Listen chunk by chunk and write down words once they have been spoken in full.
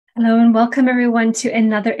Hello and welcome everyone to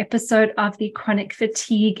another episode of the Chronic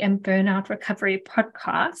Fatigue and Burnout Recovery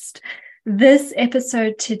Podcast. This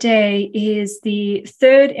episode today is the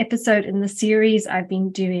third episode in the series I've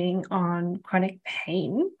been doing on chronic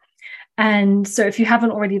pain. And so if you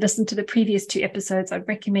haven't already listened to the previous two episodes, I'd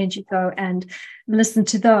recommend you go and listen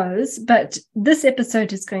to those. But this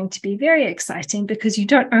episode is going to be very exciting because you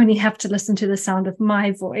don't only have to listen to the sound of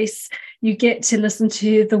my voice, you get to listen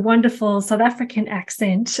to the wonderful South African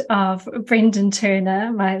accent of Brendan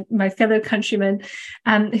Turner, my fellow countryman,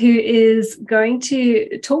 who is going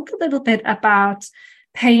to talk a little bit about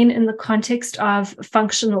pain in the context of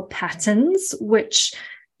functional patterns, which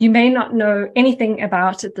you may not know anything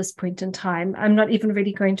about at this point in time. I'm not even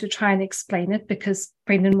really going to try and explain it because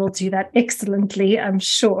Brendan will do that excellently, I'm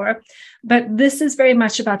sure. But this is very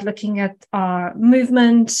much about looking at our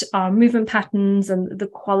movement patterns, and the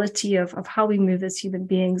quality of how we move as human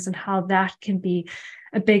beings, and how that can be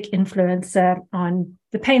a big influencer on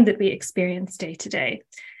the pain that we experience day to day.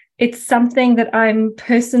 It's something that I'm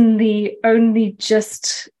personally only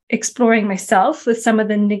just exploring myself with some of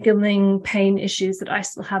the niggling pain issues that I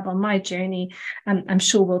still have on my journey. I'm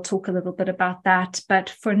sure we'll talk a little bit about that. But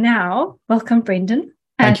for now, welcome, Brendan.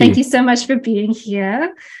 Thank you so much for being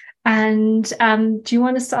here. And do you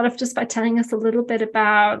want to start off just by telling us a little bit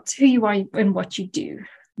about who you are and what you do?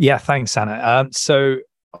 Yeah, thanks, Anna. So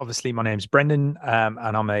obviously my name's Brendan, and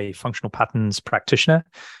I'm a functional patterns practitioner.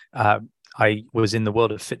 I was in the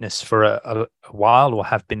world of fitness for a while, or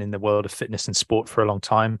have been in the world of fitness and sport for a long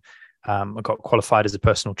time. I got qualified as a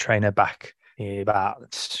personal trainer back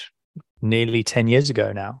about nearly 10 years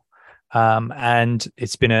ago now. And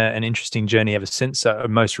it's been an interesting journey ever since.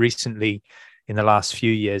 Most recently, in the last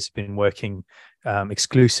few years, been working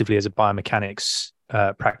exclusively as a biomechanics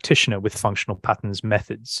practitioner with functional patterns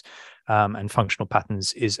methods. And functional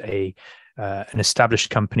patterns is an established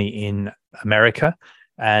company in America.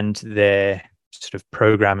 And their sort of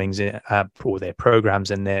programmings or their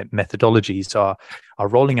programs and their methodologies are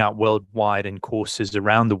rolling out worldwide in courses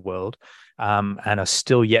around the world, and are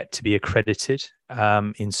still yet to be accredited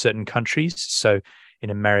in certain countries. So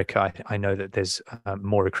in America, I know that there's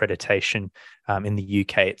more accreditation. In the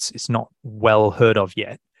UK, it's not well heard of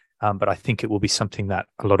yet, but I think it will be something that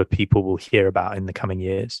a lot of people will hear about in the coming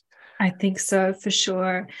years. I think so, for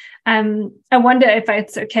sure. I wonder if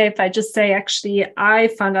it's okay if I just say, actually, I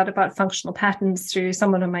found out about functional patterns through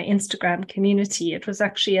someone on my Instagram community. It was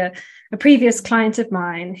actually a previous client of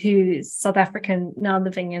mine who's South African, now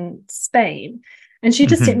living in Spain. And she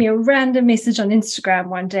just sent me a random message on Instagram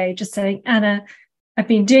one day just saying, Anna, I've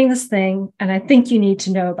been doing this thing and I think you need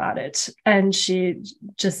to know about it. And she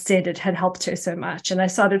just said it had helped her so much. And I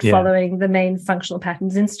started following the main functional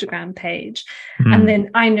patterns Instagram page. And then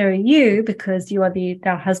I know you because you are the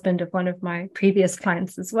husband of one of my previous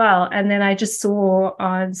clients as well. And then I just saw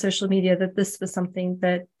on social media that this was something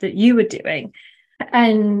that you were doing.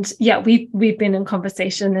 And yeah, we've been in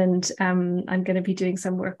conversation, and I'm going to be doing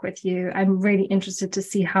some work with you. I'm really interested to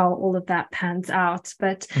see how all of that pans out.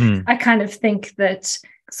 But I kind of think that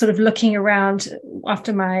sort of looking around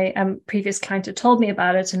after my previous client had told me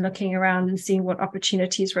about it, and looking around and seeing what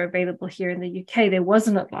opportunities were available here in the UK, there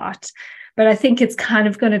wasn't a lot. But I think it's kind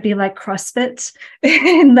of going to be like CrossFit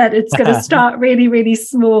in that it's going to start really, really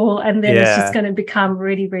small, and then it's just going to become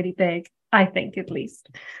really, really big, I think, at least.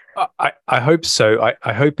 I hope so.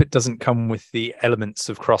 I hope it doesn't come with the elements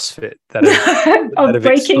of CrossFit that have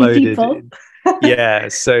breaking exploded. People. Yeah.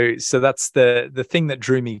 So that's the thing that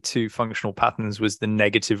drew me to functional patterns, was the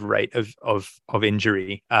negative rate of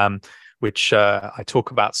injury, which I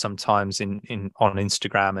talk about sometimes on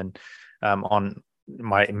Instagram and on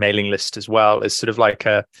my mailing list as well. Is sort of like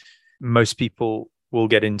most people will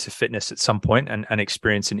get into fitness at some point and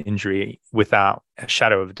experience an injury without a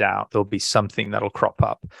shadow of a doubt. There'll be something that'll crop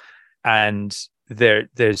up, and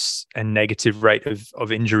there's a negative rate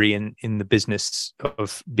of injury in the business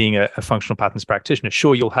of being a functional patterns practitioner.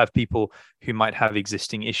 Sure, you'll have people who might have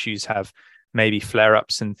existing issues, have maybe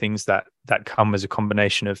flare-ups and things that come as a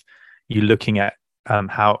combination of you looking at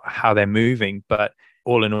how they're moving, but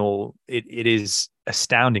all in all, it is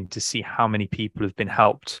astounding to see how many people have been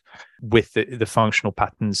helped with the functional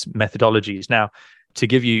patterns methodologies. Now, to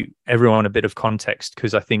give everyone a bit of context,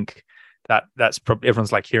 because I think that's probably,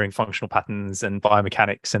 everyone's like hearing functional patterns and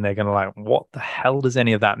biomechanics, and they're going to like, what the hell does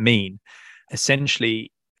any of that mean?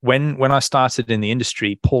 Essentially, when I started in the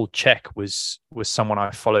industry, Paul Chek was someone I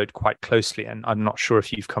followed quite closely, and I'm not sure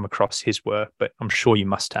if you've come across his work, but I'm sure you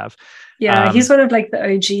must have. Yeah, he's one of like the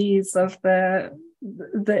OGs of the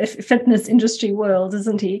the fitness industry world,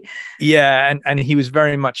 isn't he? Yeah, and he was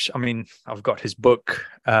very much, I mean, I've got his book,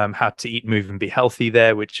 How to Eat, Move, and Be Healthy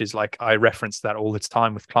there, which is like, I reference that all the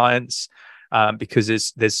time with clients, because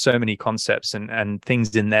there's so many concepts and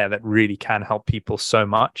things in there that really can help people so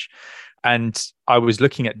much. And I was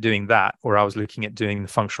looking at doing that, or I was looking at doing the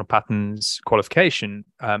functional patterns qualification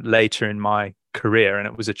later in my career. And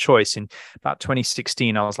it was a choice. In about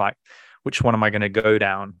 2016, I was like, which one am I going to go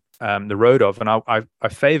down the road of? And I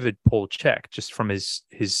favored Paul Chek just from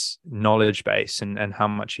his knowledge base and how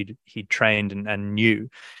much he trained and knew.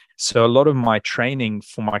 So a lot of my training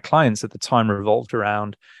for my clients at the time revolved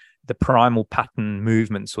around the primal pattern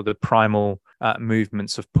movements, or the primal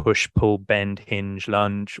movements of push, pull, bend, hinge,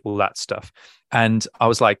 lunge, all that stuff. And I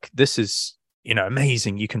was like, this is,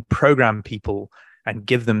 amazing. You can program people and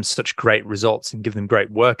give them such great results and give them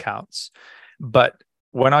great workouts. But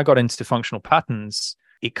when I got into functional patterns,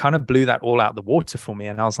 it kind of blew that all out the water for me.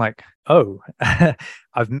 And I was like, oh,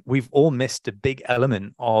 we've all missed a big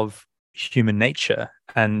element of human nature.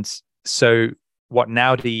 And so what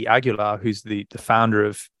Naudi Aguilar, who's the founder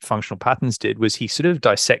of Functional Patterns, did was he sort of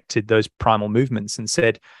dissected those primal movements and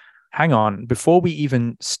said, hang on, before we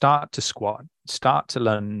even start to squat, start to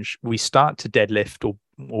lunge, we start to deadlift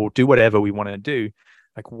or do whatever we want to do,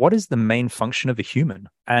 like, what is the main function of a human?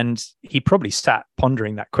 And he probably sat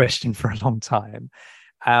pondering that question for a long time.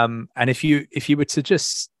 And if you were to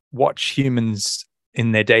just watch humans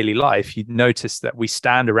in their daily life, you'd notice that we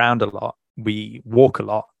stand around a lot, we walk a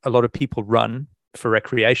lot. A lot of people run for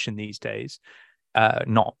recreation these days,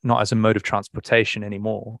 not as a mode of transportation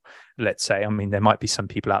anymore, let's say. I mean, there might be some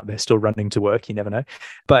people out there still running to work, you never know.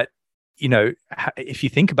 But if you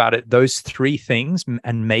think about it, those three things,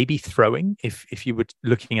 and maybe throwing, if you were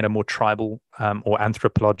looking at a more tribal or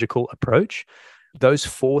anthropological approach, those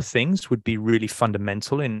four things would be really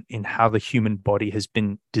fundamental in how the human body has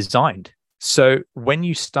been designed. So when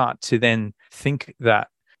you start to then think that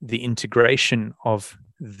the integration of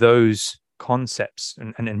those concepts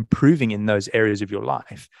and improving in those areas of your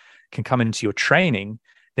life can come into your training,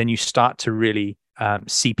 then you start to really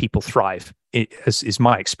see people thrive, is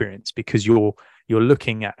my experience, because you're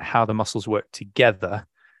looking at how the muscles work together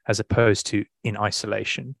as opposed to in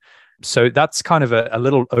isolation. So that's kind of a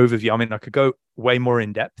little overview. I mean, I could go way more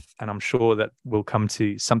in depth, and I'm sure that we'll come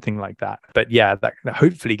to something like that. But yeah, that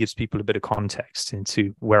hopefully gives people a bit of context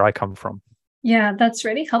into where I come from. Yeah, that's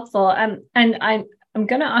really helpful. And I'm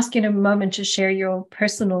going to ask you in a moment to share your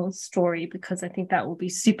personal story, because I think that will be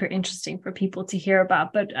super interesting for people to hear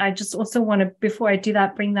about. But I just also want to, before I do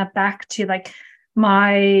that, bring that back to like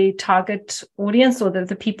my target audience, or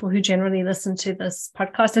the people who generally listen to this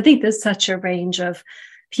podcast. I think there's such a range of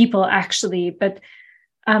people actually, but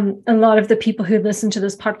a lot of the people who listen to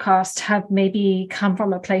this podcast have maybe come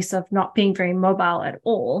from a place of not being very mobile at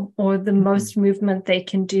all, or the most movement they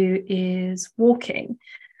can do is walking.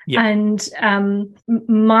 Yeah. And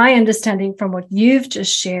my understanding from what you've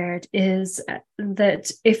just shared is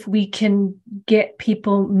that if we can get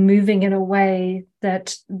people moving in a way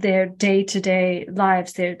that their day-to-day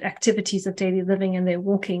lives, their activities of daily living and their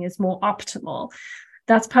walking is more optimal,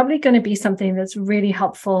 that's probably going to be something that's really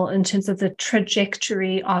helpful in terms of the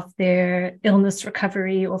trajectory of their illness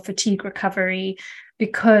recovery or fatigue recovery,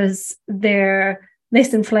 because they're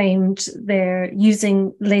less inflamed, they're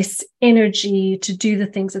using less energy to do the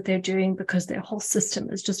things that they're doing because their whole system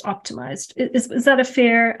is just optimized. Is that a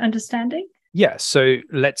fair understanding? Yeah. So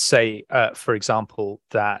let's say, for example,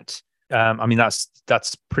 that I mean,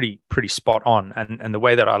 that's pretty spot on. And the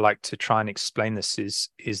way that I like to try and explain this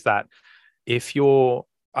is that if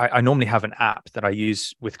I normally have an app that I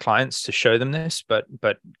use with clients to show them this, but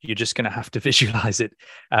you're just going to have to visualize it.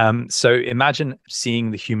 So imagine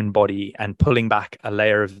seeing the human body and pulling back a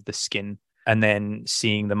layer of the skin, and then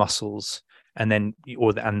seeing the muscles, and then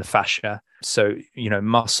and the fascia. So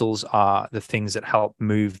muscles are the things that help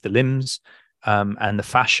move the limbs, and the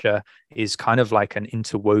fascia is kind of like an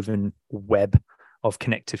interwoven web of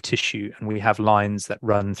connective tissue, and we have lines that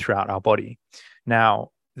run throughout our body. Now,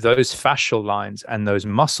 those fascial lines and those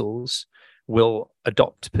muscles will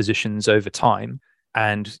adopt positions over time,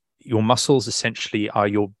 and your muscles essentially are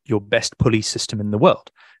your best pulley system in the world.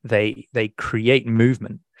 They create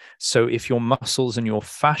movement. So if your muscles and your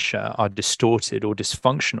fascia are distorted or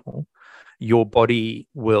dysfunctional, your body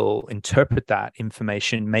will interpret that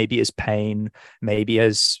information maybe as pain, maybe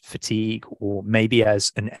as fatigue, or maybe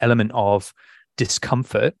as an element of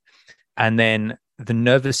discomfort, and then the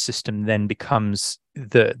nervous system then becomes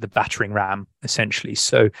the battering ram, essentially.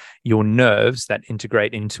 So your nerves that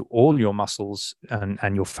integrate into all your muscles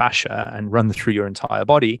and your fascia and run through your entire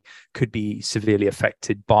body could be severely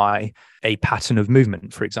affected by a pattern of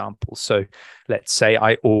movement, for example. So let's say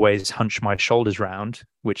I always hunch my shoulders round,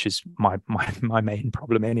 which is my main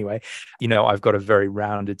problem anyway. I've got a very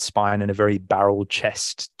rounded spine and a very barrel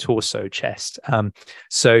chest, torso chest.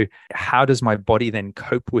 So how does my body then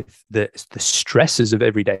cope with the stresses of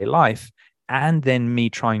everyday life? And then me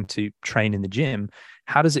trying to train in the gym,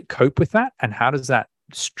 how does it cope with that? And how does that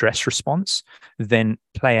stress response then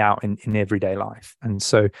play out in everyday life? And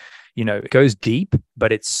so, it goes deep,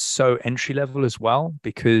 but it's so entry level as well,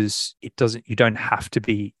 because you don't have to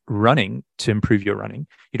be running to improve your running.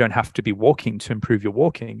 You don't have to be walking to improve your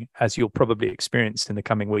walking, as you'll probably experience in the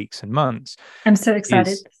coming weeks and months. I'm so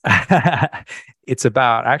excited. It's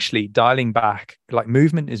about actually dialing back. Like,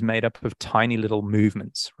 movement is made up of tiny little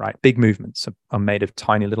movements, right? Big movements are made of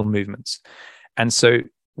tiny little movements. And so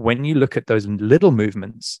when you look at those little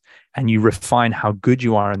movements and you refine how good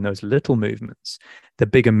you are in those little movements, the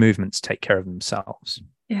bigger movements take care of themselves.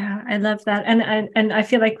 Yeah, I love that. And I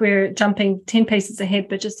feel like we're jumping 10 paces ahead,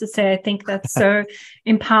 but just to say, I think that's so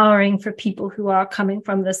empowering for people who are coming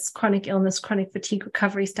from this chronic illness, chronic fatigue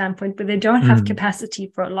recovery standpoint, where they don't have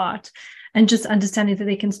capacity for a lot, and just understanding that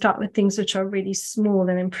they can start with things which are really small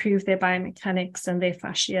and improve their biomechanics and their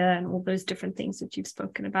fascia and all those different things that you've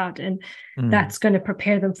spoken about. And that's going to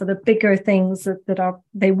prepare them for the bigger things that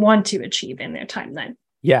they want to achieve in their timeline.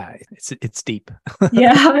 Yeah, it's deep.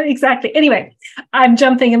 Yeah, exactly. Anyway, I'm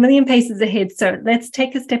jumping a million paces ahead. So let's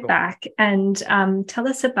take a step back and tell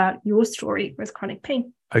us about your story with chronic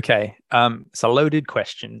pain. Okay. It's a loaded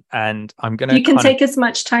question, and I'm going to... You can take as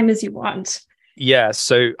much time as you want. Yeah.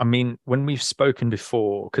 So, I mean, when we've spoken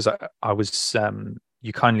before, because I was...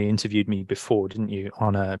 you kindly interviewed me before, didn't you,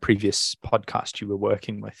 on a previous podcast you were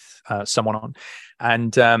working with someone on.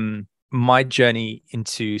 And my journey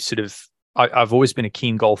into sort of... I've always been a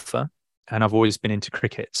keen golfer, and I've always been into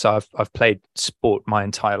cricket. So I've played sport my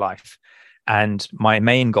entire life. And my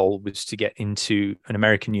main goal was to get into an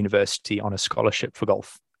American university on a scholarship for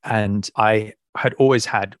golf. And I had always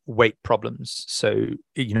had weight problems. So,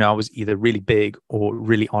 I was either really big or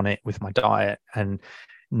really on it with my diet, and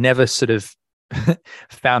never sort of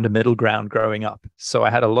found a middle ground growing up. So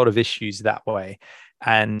I had a lot of issues that way.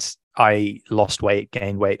 And I lost weight,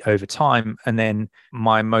 gained weight over time. And then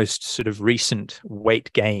my most sort of recent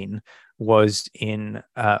weight gain was in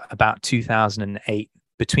about 2008,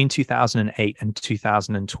 between 2008 and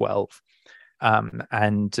 2012. I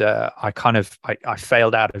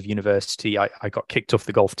failed out of university. I got kicked off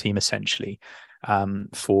the golf team, essentially,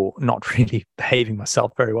 for not really behaving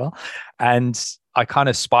myself very well. And I kind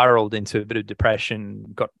of spiraled into a bit of depression,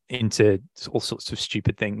 got into all sorts of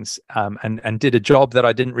stupid things, and did a job that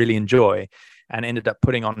I didn't really enjoy, and ended up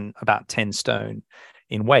putting on about 10 stone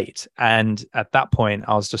in weight. And at that point,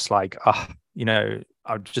 I was just like, I'm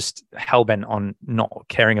just hell-bent on not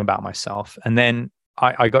caring about myself. And then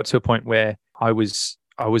I got to a point where I was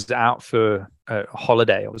out for a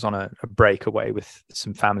holiday. I was on a break away with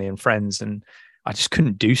some family and friends, and I just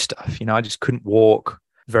couldn't do stuff. I just couldn't walk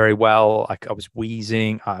very well. Like, I was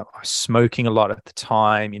wheezing, I was smoking a lot at the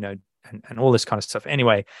time, and all this kind of stuff.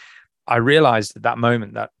 Anyway, I realized at that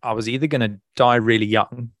moment that I was either going to die really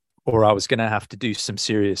young, or I was going to have to do some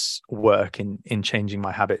serious work in changing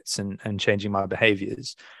my habits and changing my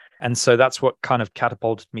behaviors. And so that's what kind of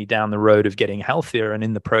catapulted me down the road of getting healthier. And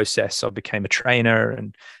in the process, I became a trainer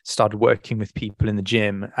and started working with people in the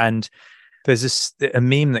gym. And there's a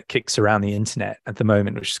meme that kicks around the internet at the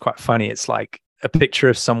moment, which is quite funny. It's like a picture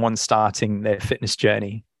of someone starting their fitness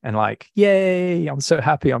journey and like, yay, I'm so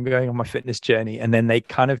happy I'm going on my fitness journey. And then they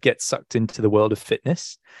kind of get sucked into the world of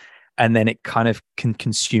fitness. And then it kind of can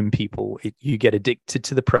consume people. You get addicted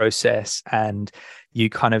to the process, and you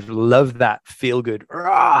kind of love that feel good.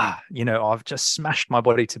 I've just smashed my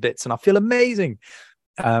body to bits and I feel amazing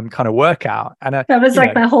kind of workout. And that was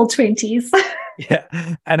like my whole 20s. Yeah.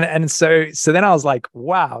 And so then I was like,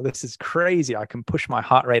 wow, this is crazy. I can push my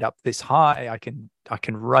heart rate up this high. I can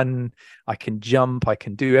run, I can jump, I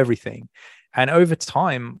can do everything. And over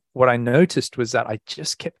time, what I noticed was that I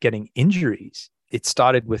just kept getting injuries. It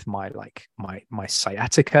started with my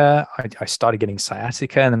sciatica. I started getting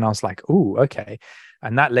sciatica, and then I was like, oh, okay.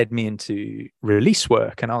 And that led me into release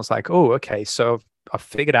work. And I was like, oh, okay. So I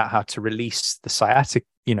figured out how to release the sciatic,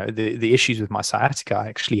 the issues with my sciatica. I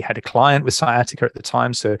actually had a client with sciatica at the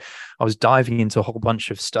time. So I was diving into a whole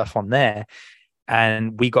bunch of stuff on there,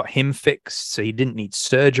 and we got him fixed. So he didn't need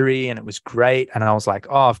surgery, and it was great. And I was like,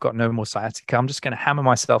 oh, I've got no more sciatica. I'm just going to hammer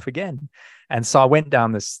myself again. And so I went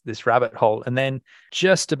down this rabbit hole. And then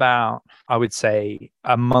just about, I would say,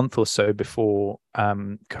 a month or so before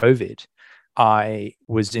COVID, I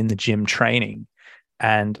was in the gym training,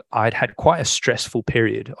 and I'd had quite a stressful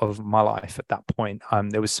period of my life at that point.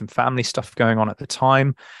 There was some family stuff going on at the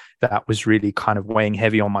time that was really kind of weighing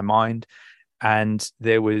heavy on my mind. And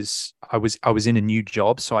I was in a new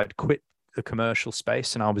job, so I'd quit the commercial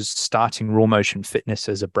space, and I was starting Raw Motion Fitness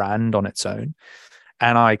as a brand on its own.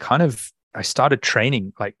 And I started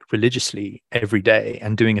training like religiously every day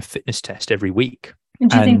and doing a fitness test every week. And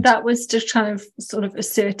do you think that was just trying to sort of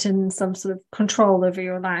assert some sort of control over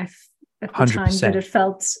your life at the 100%. Time that it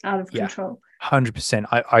felt out of control?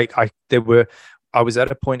 100%. I was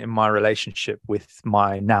at a point in my relationship with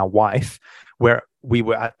my now wife where we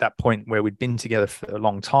were at that point where we'd been together for a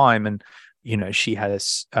long time, and she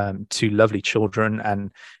has 2 lovely children,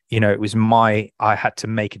 and it was I had to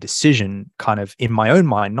make a decision kind of in my own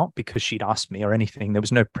mind, not because she'd asked me or anything. There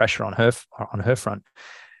was no pressure on her front,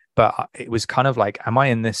 but it was kind of like, am I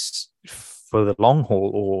in this for the long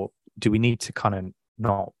haul, or do we need to kind of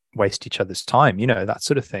not waste each other's time, that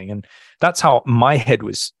sort of thing. And that's how my head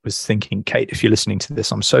was thinking. Kate, if you're listening to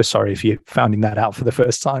this, I'm so sorry if you're finding that out for the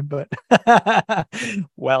first time, but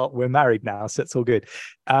well, we're married now, so it's all good.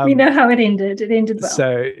 We know how it ended well.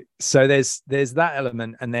 So there's that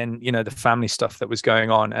element, and then the family stuff that was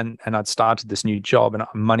going on, and I'd started this new job, and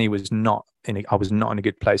I was not in a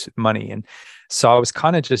good place with money. And so I was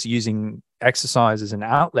kind of just using exercise as an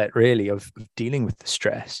outlet really of dealing with the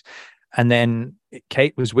stress. And then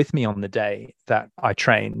Kate was with me on the day that I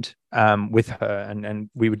trained with her, and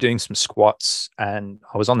we were doing some squats, and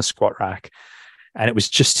I was on the squat rack, and it was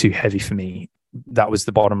just too heavy for me. That was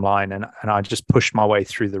the bottom line. And I just pushed my way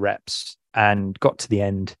through the reps and got to the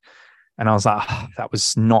end. And I was like, that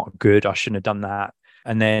was not good. I shouldn't have done that.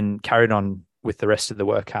 And then carried on with the rest of the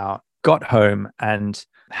workout, got home and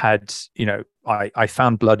had, I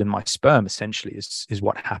found blood in my sperm, essentially, is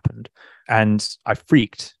what happened. And I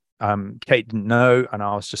freaked. Kate didn't know, and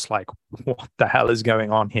I was just like, what the hell is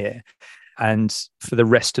going on here? And for the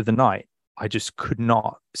rest of the night, I just could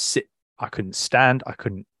not sit. I couldn't stand. I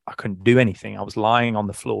couldn't do anything. I was lying on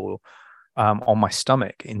the floor on my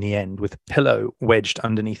stomach in the end with a pillow wedged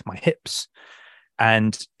underneath my hips.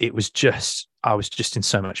 And I was just in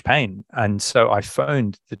so much pain. And so I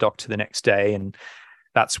phoned the doctor the next day, and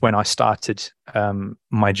that's when I started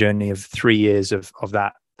my journey of 3 years of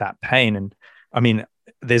that pain. And I mean,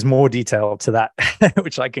 there's more detail to that,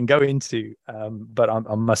 which I can go into. But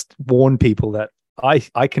I must warn people that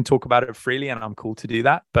I can talk about it freely, and I'm cool to do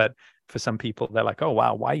that. But for some people, they're like, oh,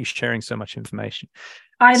 wow, why are you sharing so much information?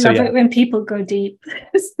 I love it when people go deep.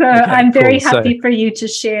 So I'm very happy for you to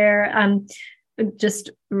share,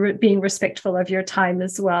 being respectful of your time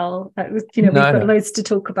as well. We've got loads to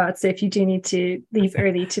talk about. So if you do need to leave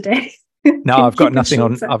early today. No, I've got nothing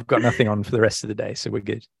on. I've got nothing on for the rest of the day, so we're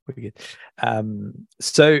good.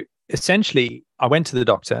 So essentially, I went to the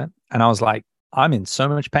doctor, and I was like, I'm in so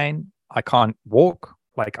much pain. I can't walk.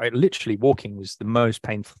 Like, literally walking was the most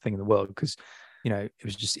painful thing in the world, because it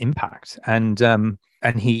was just impact. And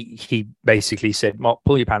he basically said, well,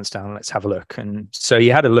 pull your pants down, let's have a look. And so he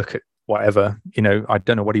had a look at whatever. I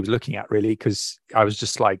don't know what he was looking at really, because I was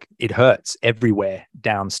just like, it hurts everywhere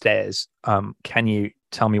downstairs. Can you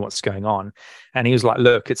tell me what's going on? And he was like,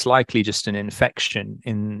 look, it's likely just an infection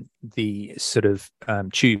in the sort of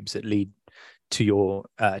tubes that lead to your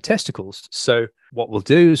testicles. So what we'll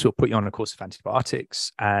do is we'll put you on a course of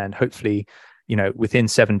antibiotics, and hopefully, within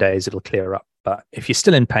 7 days it'll clear up. But if you're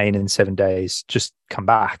still in pain in 7 days, just come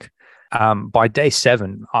back. By day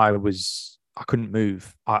 7, I couldn't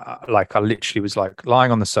move. I literally was like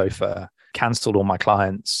lying on the sofa, cancelled all my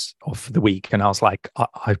clients off for the week, and I was like,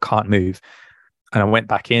 I can't move. And I went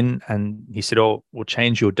back in, and he said, oh, we'll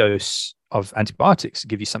change your dose of antibiotics,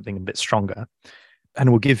 give you something a bit stronger. And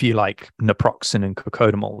we'll give you like naproxen and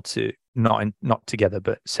cocodamol to not together,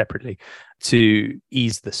 but separately, to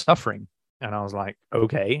ease the suffering. And I was like,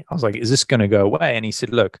 okay. I was like, is this going to go away? And he said,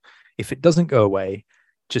 look, if it doesn't go away,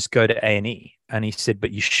 just go to A&E. And he said,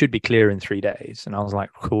 but you should be clear in 3 days. And I was like,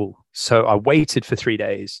 cool. So I waited for 3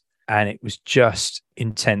 days, and it was just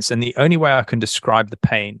intense. And the only way I can describe the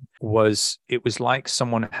pain was, it was like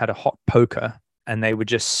someone had a hot poker, and they were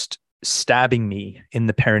just stabbing me in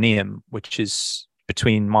the perineum, which is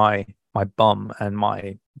between my bum and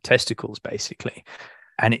my testicles, basically.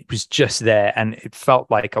 And it was just there, and it felt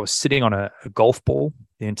like I was sitting on a golf ball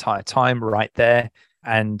the entire time right there.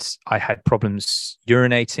 And I had problems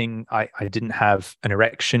urinating. I didn't have an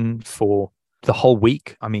erection for the whole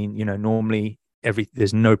week. I mean, normally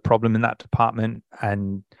there's no problem in that department.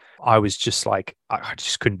 And I was just like, I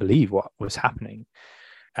just couldn't believe what was happening.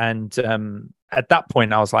 And at that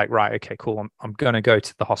point, I was like, right, okay, cool. I'm going to go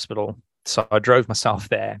to the hospital. So I drove myself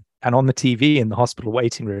there. And on the TV in the hospital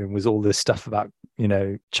waiting room was all this stuff about,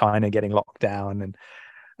 China getting locked down.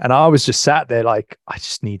 And I was just sat there like, I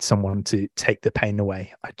just need someone to take the pain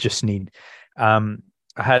away. I just need, I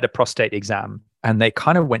had a prostate exam, and they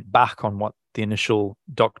kind of went back on what the initial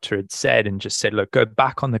doctor had said and just said, look, go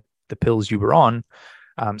back on the pills you were on,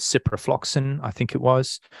 ciprofloxacin, I think it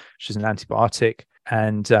was, which is an antibiotic,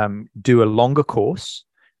 and do a longer course.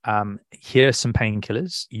 Here are some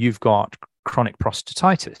painkillers. You've got chronic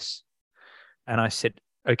prostatitis. And I said,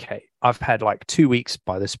 okay, I've had like 2 weeks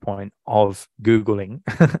by this point of Googling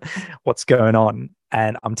what's going on.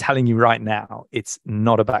 And I'm telling you right now, it's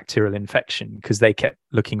not a bacterial infection, because they kept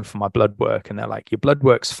looking for my blood work and they're like, your blood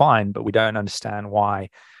work's fine, but we don't understand why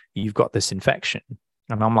you've got this infection.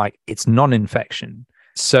 And I'm like, it's non-infection.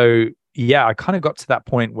 So yeah, I kind of got to that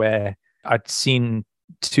point where I'd seen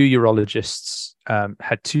 2 urologists,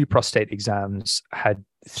 had 2 prostate exams, had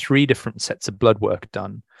 3 different sets of blood work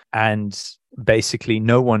done. And basically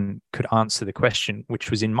no one could answer the question,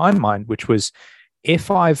 which was in my mind, which was,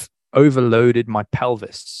 if I've overloaded my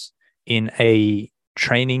pelvis in a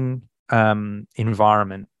training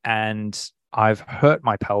environment and I've hurt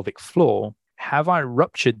my pelvic floor, have I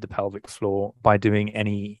ruptured the pelvic floor by doing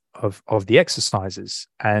any of the exercises?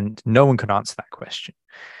 And no one could answer that question.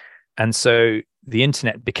 And so the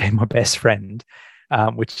internet became my best friend,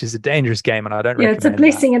 which is a dangerous game, and I don't recommend it. Yeah, it's a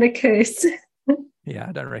blessing and a curse. Yeah,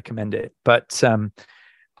 I don't recommend it. But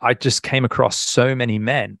I just came across so many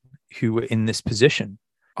men who were in this position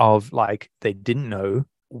of like, they didn't know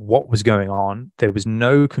what was going on. There was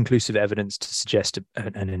no conclusive evidence to suggest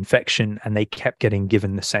an infection, and they kept getting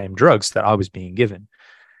given the same drugs that I was being given.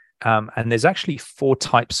 And there's actually 4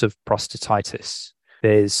 types of prostatitis.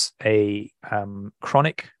 There's a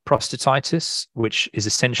chronic prostatitis, which is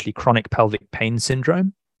essentially chronic pelvic pain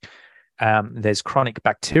syndrome. There's chronic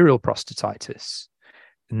bacterial prostatitis,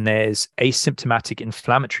 and there's asymptomatic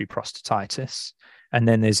inflammatory prostatitis, and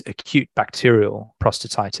then there's acute bacterial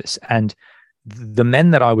prostatitis. And the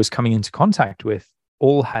men that I was coming into contact with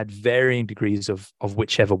all had varying degrees of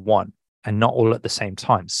whichever one, and not all at the same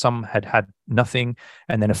time. Some had nothing,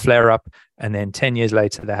 and then a flare up, and then 10 years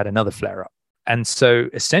later they had another flare up. And so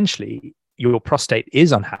essentially your prostate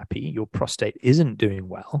is unhappy, your prostate isn't doing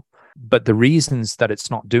well, but the reasons that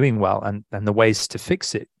it's not doing well and the ways to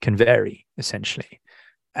fix it can vary, essentially.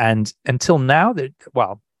 And until now,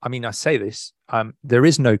 I say this, there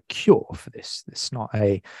is no cure for this. It's not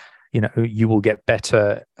you will get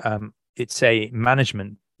better. It's a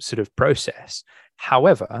management sort of process.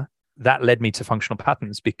 However, that led me to functional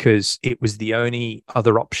patterns because it was the only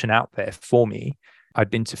other option out there for me. I'd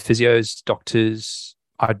been to physios, doctors,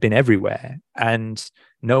 I'd been everywhere, and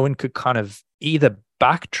no one could kind of either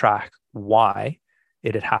backtrack why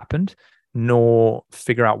it had happened, nor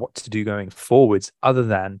figure out what to do going forwards other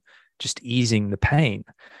than just easing the pain.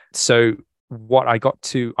 So what I got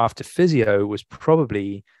to after physio was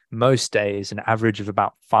probably most days an average of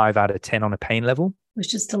about 5 out of 10 on a pain level.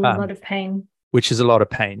 Which is still a lot of pain. Which is a lot of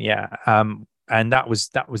pain, yeah. And that was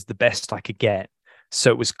the best I could get. So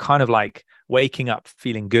it was kind of like waking up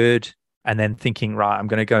feeling good and then thinking, right, I'm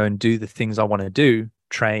going to go and do the things I want to do,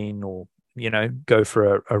 train or, go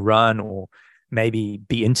for a run or maybe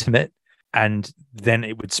be intimate. And then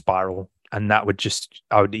it would spiral. And that would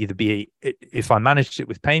I would either be, if I managed it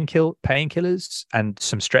with painkillers and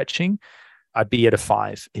some stretching, I'd be at a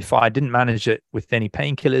 5. If I didn't manage it with any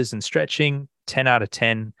painkillers and stretching, 10 out of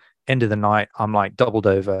 10, end of the night, I'm like doubled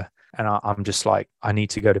over. And I'm just like, I need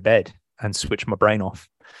to go to bed and switch my brain off.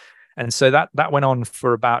 And so that went on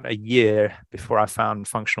for about a year before I found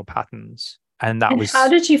functional patterns. And how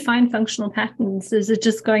did you find functional patterns? Is it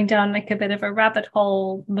just going down like a bit of a rabbit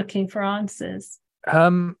hole looking for answers?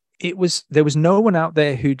 There was no one out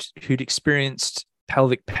there who'd experienced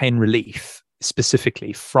pelvic pain relief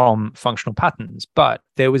specifically from functional patterns, but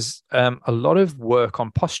there was a lot of work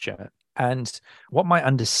on posture. And what my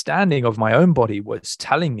understanding of my own body was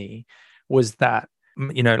telling me was that,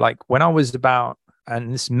 like when I was about,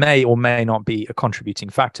 and this may or may not be a contributing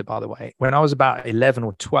factor, by the way, when I was about 11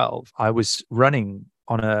 or 12, I was running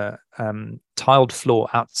on a tiled floor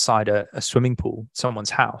outside a swimming pool,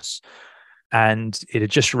 someone's house, and it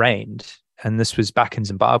had just rained. And this was back in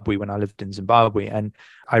Zimbabwe when I lived in Zimbabwe. And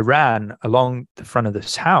I ran along the front of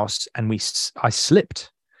this house and I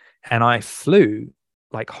slipped and I flew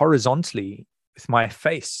like horizontally with my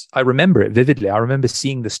face. I remember it vividly. I remember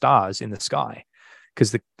seeing the stars in the sky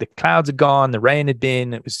because the clouds had gone, the rain had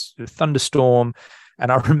been, it was a thunderstorm.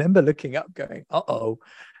 And I remember looking up going, uh-oh.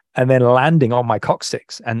 and then landing on my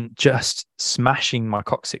coccyx and just smashing my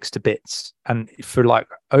coccyx to bits. And for like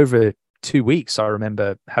over 2 weeks, I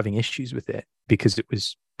remember having issues with it because it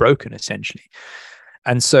was broken essentially.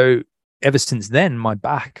 And so ever since then, my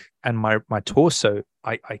back and my torso,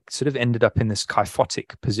 I sort of ended up in this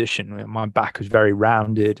kyphotic position where my back was very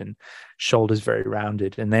rounded and shoulders very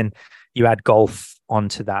rounded. And then you add golf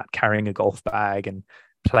onto that, carrying a golf bag and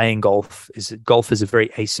playing golf is a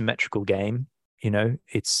very asymmetrical game.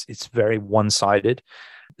 It's very one-sided.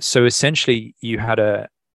 So essentially you had a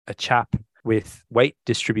chap with weight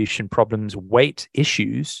distribution problems, weight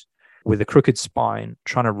issues, with a crooked spine,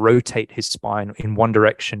 trying to rotate his spine in one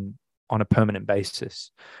direction on a permanent basis.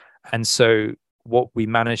 And so what we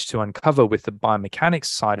managed to uncover with the biomechanics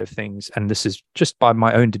side of things, and this is just by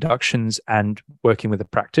my own deductions and working with a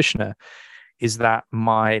practitioner, is that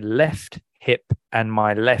my left hip and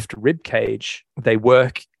my left rib cage, they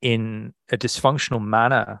work in a dysfunctional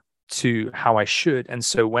manner to how I should. And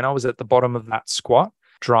so when I was at the bottom of that squat,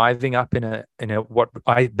 driving up in a what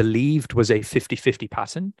I believed was a 50-50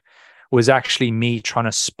 pattern, was actually me trying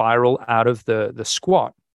to spiral out of the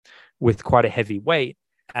squat with quite a heavy weight.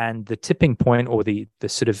 And the tipping point, or the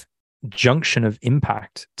sort of junction of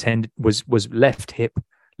impact was left hip,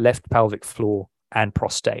 left pelvic floor, and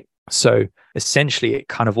prostate. So essentially it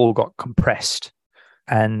kind of all got compressed.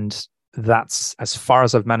 And that's as far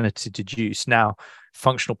as I've managed to deduce. Now,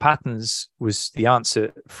 functional patterns was the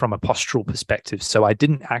answer from a postural perspective. So I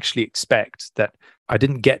didn't actually expect that. I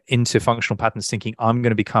didn't get into functional patterns thinking I'm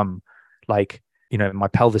going to become like, my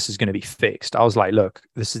pelvis is going to be fixed. I was like, look,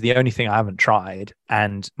 this is the only thing I haven't tried,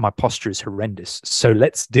 and my posture is horrendous. So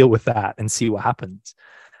let's deal with that and see what happens.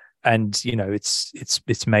 And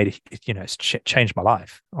it's made it's changed my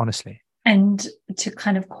life, honestly. And to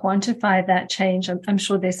kind of quantify that change, I'm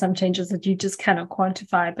sure there's some changes that you just cannot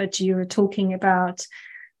quantify, but you were talking about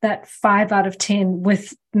that 5 out of 10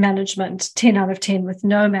 with management, 10 out of 10 with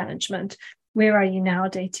no management. Where are you now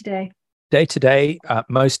day to day? Day to day,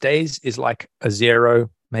 most days is like a 0,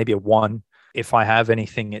 maybe a 1. If I have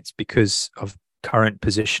anything, it's because of current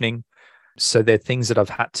positioning. So there are things that I've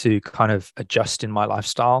had to kind of adjust in my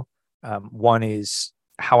lifestyle. One is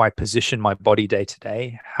how I position my body day to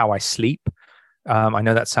day, how I sleep. I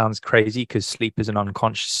know that sounds crazy because sleep is an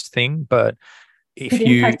unconscious thing, but if it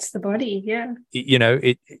impacts the body, yeah.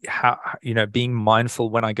 Being mindful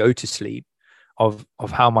when I go to sleep of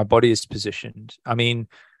how my body is positioned. I mean,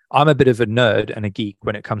 I'm a bit of a nerd and a geek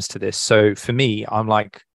when it comes to this. So for me, I'm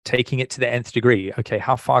like taking it to the nth degree. Okay,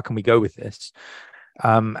 how far can we go with this?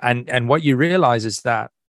 And what you realize is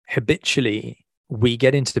that habitually we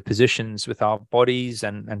get into positions with our bodies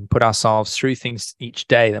and put ourselves through things each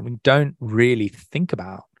day that we don't really think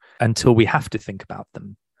about until we have to think about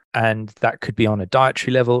them. And that could be on a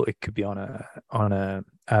dietary level. It could be on a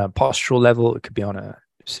postural level. It could be on a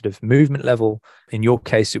sort of movement level. In your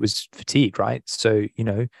case, it was fatigue, right? So,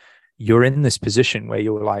 you're in this position where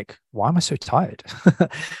you're like, why am I so tired?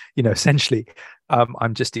 Essentially,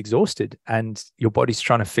 I'm just exhausted, and your body's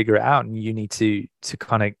trying to figure it out, and you need to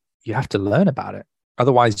kind of, you have to learn about it.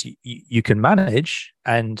 Otherwise you can manage.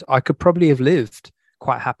 And I could probably have lived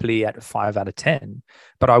quite happily at a 5 out of 10,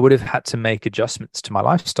 but I would have had to make adjustments to my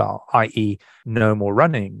lifestyle, i.e. no more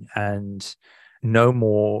running and no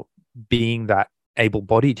more being that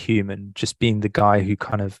able-bodied human, just being the guy who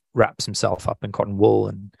kind of wraps himself up in cotton wool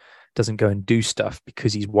and doesn't go and do stuff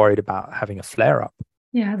because he's worried about having a flare-up.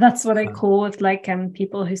 Yeah, that's what I call with like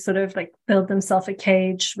people who sort of like build themselves a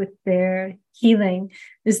cage with their healing,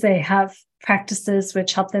 is they have practices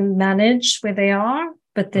which help them manage where they are,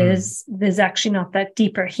 but there's actually not that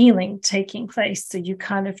deeper healing taking place. So you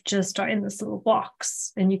kind of just are in this little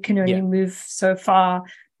box, and you can only move so far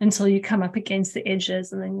until you come up against the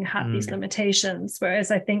edges, and then you have these limitations.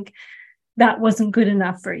 Whereas I think that wasn't good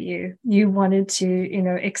enough for you. You wanted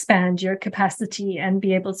to, expand your capacity and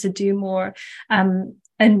be able to do more.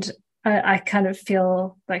 And I kind of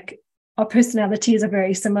feel like our personalities are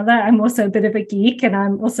very similar. I'm also a bit of a geek, and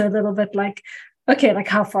I'm also a little bit like, okay, like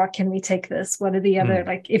how far can we take this? What are the other,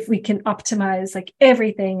 like if we can optimize like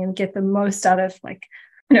everything and get the most out of like,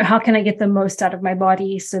 how can I get the most out of my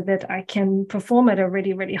body so that I can perform at a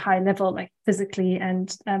really, really high level, like physically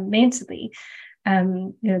and mentally.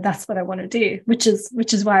 That's what I want to do, which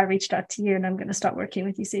is why I reached out to you, and I'm going to start working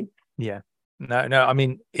with you soon. Yeah, no, I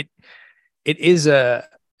mean, it is a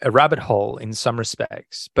rabbit hole in some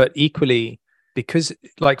respects, but equally, because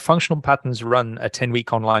like Functional Patterns run a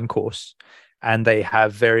 10-week online course, and they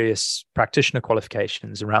have various practitioner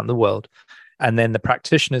qualifications around the world. And then the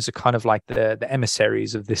practitioners are kind of like the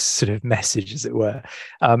emissaries of this sort of message, as it were.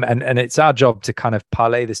 And it's our job to kind of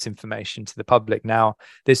parlay this information to the public. Now,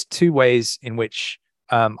 there's two ways in which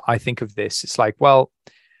I think of this. It's like, well,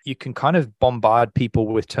 you can kind of bombard people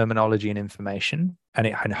with terminology and information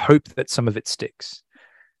and hope that some of it sticks.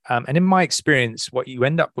 And in my experience, what you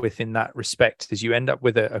end up with in that respect is you end up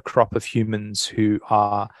with a crop of humans who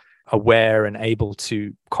are aware and able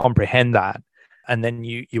to comprehend that. And then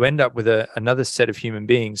you end up with another set of human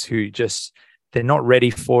beings who just, they're not ready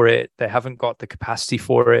for it. They haven't got the capacity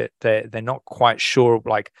for it. They're not quite sure,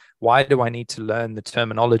 like, why do I need to learn the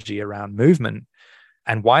terminology around movement?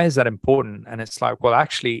 And why is that important? And it's like, well,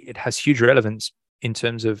 actually, it has huge relevance in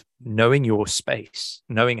terms of knowing your space,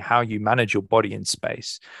 knowing how you manage your body in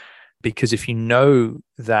space. Because if you know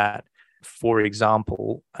that, for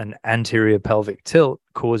example, an anterior pelvic tilt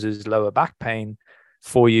causes lower back pain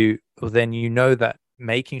for you, well, then you know that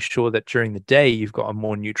making sure that during the day you've got a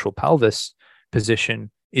more neutral pelvis position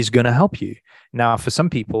is going to help you. Now, for some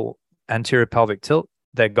people, anterior pelvic tilt,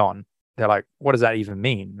 they're gone. They're like, what does that even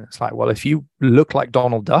mean? It's like, well, if you look like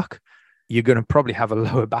Donald Duck, you're going to probably have a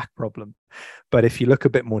lower back problem. But if you look a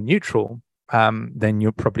bit more neutral, then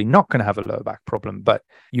you're probably not going to have a lower back problem. But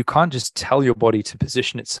you can't just tell your body to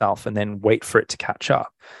position itself and then wait for it to catch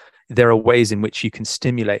up. There are ways in which you can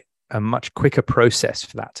stimulate a much quicker process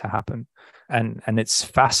for that to happen. And it's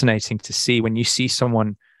fascinating to see when you see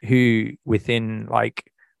someone who within like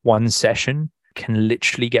one session can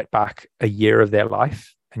literally get back a year of their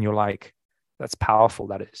life. And you're like, that's powerful,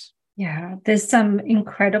 that is. Yeah, there's some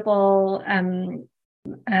incredible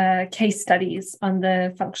case studies on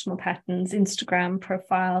the Functional Patterns Instagram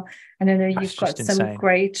profile. And I know you've got some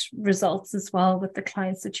great results as well with the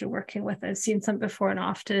clients that you're working with. I've seen some before and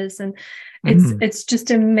afters, and it's just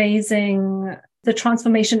amazing, the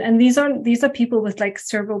transformation. And these are people with like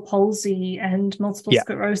cerebral palsy and multiple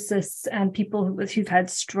sclerosis and people who've had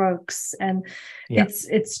strokes. And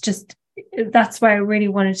it's just, that's why I really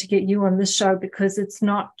wanted to get you on this show, because it's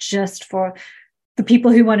not just for the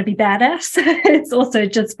people who want to be badass. It's also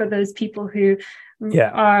just for those people who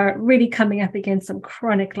are really coming up against some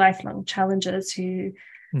chronic lifelong challenges who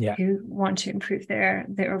want to improve their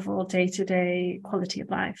overall day-to-day quality of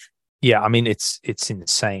life. Yeah, I mean, it's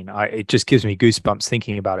insane. It just gives me goosebumps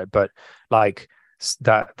thinking about it. But like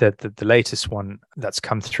that, the latest one that's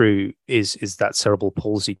come through is that cerebral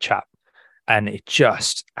palsy chap. And it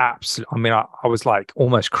just absolutely, I mean, I was like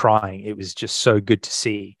almost crying. It was just so good to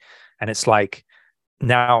see. And it's like,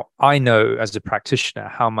 now I know as a practitioner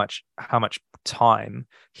how much time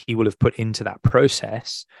he will have put into that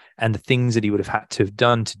process and the things that he would have had to have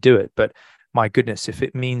done to do it. But my goodness, if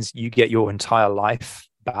it means you get your entire life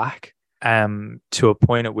back to a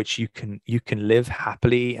point at which you can live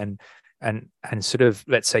happily and sort of,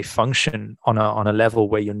 let's say, function on a level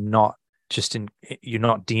where you're not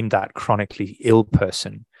deemed that chronically ill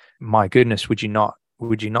person, my goodness, would you not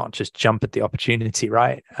just jump at the opportunity,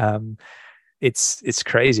 right? It's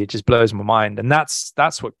crazy. It just blows my mind. And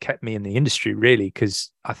that's what kept me in the industry, really,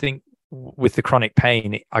 because I think with the chronic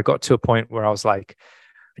pain, I got to a point where I was like,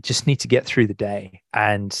 I just need to get through the day.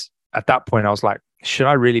 And at that point, I was like, should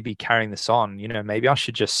I really be carrying this on? You know, maybe I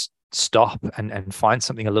should just stop and find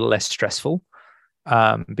something a little less stressful.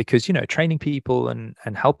 Because, you know, training people and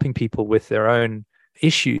helping people with their own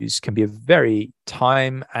issues can be a very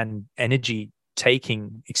time and energy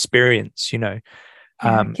taking experience, you know.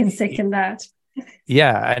 I can second that.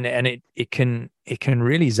 Yeah, and it can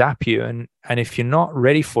really zap you, and if you're not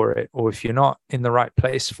ready for it, or if you're not in the right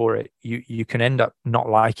place for it, you can end up not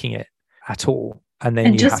liking it at all, and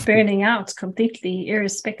then just burning out completely,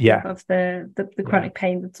 irrespective of the chronic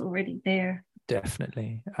pain that's already there.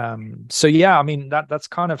 Definitely. So yeah, I mean, that's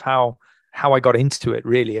kind of how I got into it,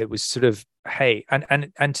 really. It was sort of, hey,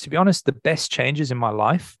 and to be honest, the best changes in my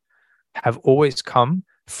life have always come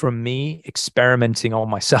from me experimenting on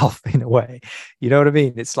myself, in a way. You know what I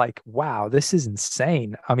mean? It's like, wow, this is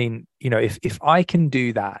insane. I mean, you know, if I can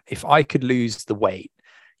do that, if I could lose the weight,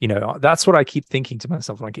 you know, that's what I keep thinking to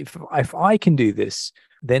myself. Like, if I can do this,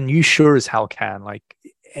 then you sure as hell can. Like,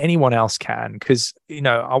 anyone else can. Because, you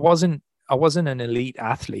know, I wasn't an elite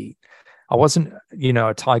athlete. I wasn't, you know,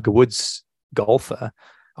 a Tiger Woods golfer.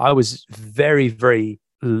 I was very, very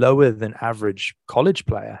lower than average college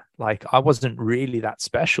player. Like, I wasn't really that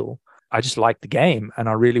special. I just liked the game and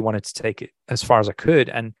I really wanted to take it as far as I could,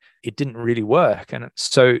 and it didn't really work. And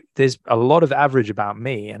so there's a lot of average about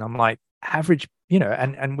me, and I'm like, average, you know,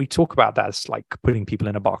 and we talk about that as like putting people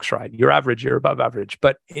in a box, right? You're average, you're above average.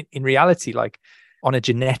 But in reality, like on a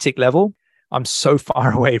genetic level, I'm so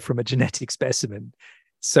far away from a genetic specimen.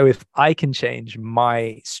 So if I can change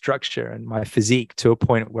my structure and my physique to a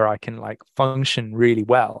point where I can like function really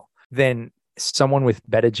well, then someone with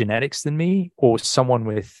better genetics than me, or someone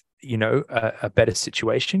with, you know, a better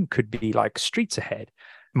situation could be like streets ahead.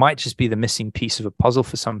 Might just be the missing piece of a puzzle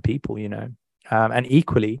for some people, you know. And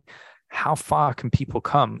equally, how far can people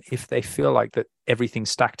come if they feel like that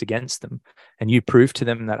everything's stacked against them, and you prove to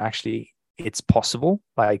them that actually it's possible?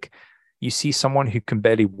 Like, you see someone who can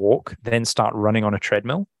barely walk then start running on a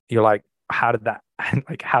treadmill. You're like, how did that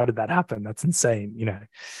happen? That's insane, you know.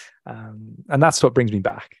 And that's what brings me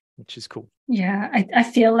back, which is cool. Yeah, I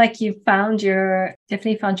feel like you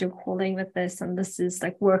definitely found your calling with this, and this is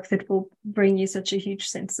like work that will bring you such a huge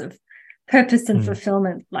sense of purpose and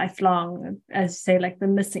fulfillment lifelong, as you say, like the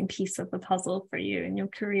missing piece of the puzzle for you in your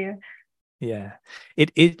career. Yeah,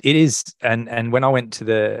 it is. And when I went to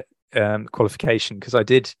the qualification, because I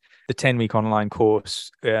did the 10-week online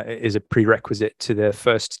course, is a prerequisite to the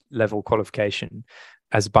first level qualification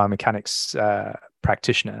as a biomechanics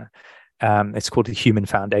practitioner. It's called the Human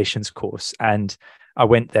Foundations course. And I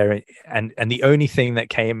went there, and the only thing that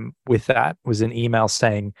came with that was an email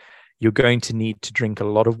saying, you're going to need to drink a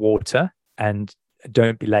lot of water and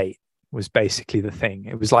don't be late, was basically the thing.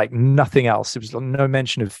 It was like nothing else. It was no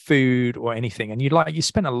mention of food or anything. And you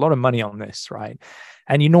spent a lot of money on this, right?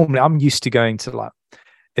 And I'm used to going to like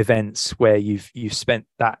events where you've spent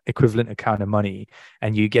that equivalent amount of money,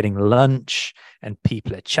 and you're getting lunch and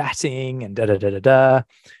people are chatting and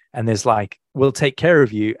and there's like, we'll take care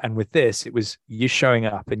of you. And with this, it was you showing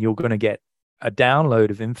up and you're going to get a download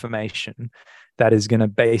of information that is going to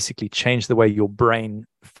basically change the way your brain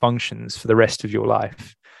functions for the rest of your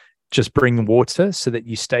life. Just bring water so that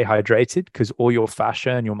you stay hydrated, because all your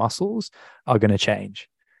fascia and your muscles are going to change.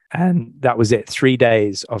 And that was it. 3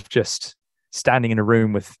 days of just standing in a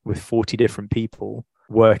room with 40 different people,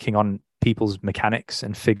 working on people's mechanics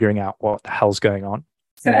and figuring out what the hell's going on.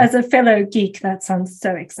 So as a fellow geek, that sounds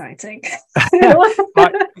so exciting. I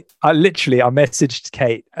messaged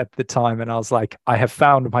Kate at the time and I was like, I have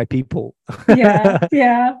found my people. Yeah.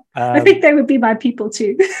 I think they would be my people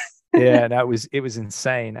too. Yeah, and it was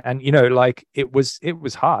insane. And, you know, like it was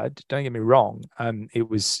hard. Don't get me wrong. It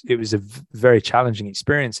was a very challenging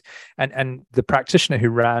experience. And the practitioner who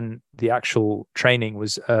ran the actual training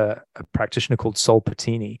was a practitioner called Sol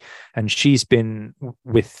Patini. And she's been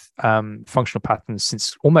with functional patterns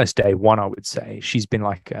since almost day one, I would say. She's been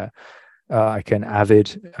like an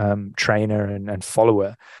avid trainer and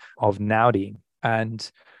follower of Naudi. And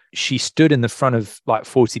she stood in the front of like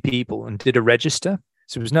 40 people and did a register.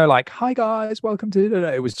 So it was no like, hi guys, welcome to,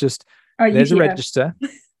 it was just, there's a register.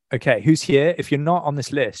 Okay, who's here? If you're not on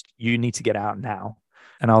this list, you need to get out now.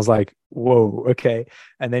 And I was like, whoa, okay.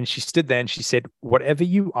 And then she stood there and she said, whatever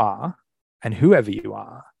you are and whoever you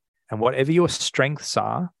are, and whatever your strengths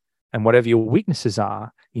are and whatever your weaknesses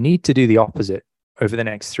are, you need to do the opposite over the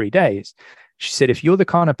next 3 days. She said, if you're the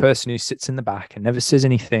kind of person who sits in the back and never says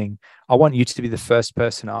anything, I want you to be the first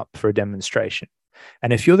person up for a demonstration.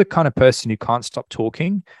 And if you're the kind of person who can't stop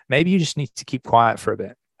talking, maybe you just need to keep quiet for a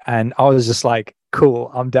bit. And I was just like,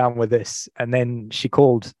 cool, I'm down with this. And then she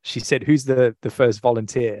said, who's the first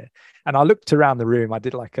volunteer? And I looked around the room. I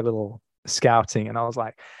did like a little scouting and I was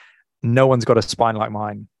like, no one's got a spine like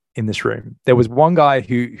mine in this room. There was one guy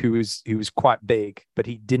who was quite big, but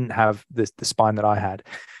he didn't have the spine that I had.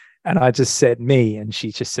 And I just said, me. And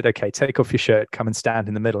she just said, okay, take off your shirt, come and stand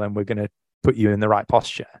in the middle, and we're going to put you in the right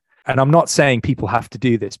posture. And I'm not saying people have to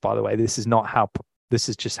do this, by the way. This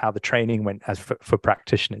is just how the training went as for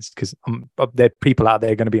practitioners, because there are people out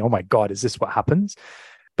there going to be, oh my God, is this what happens?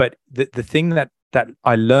 But the thing that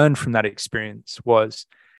I learned from that experience was,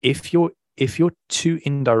 if you're too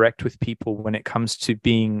indirect with people when it comes to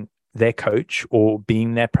being their coach or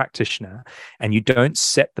being their practitioner, and you don't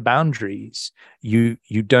set the boundaries, you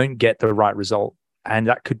don't get the right result. And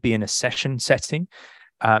that could be in a session setting.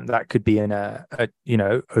 That could be in a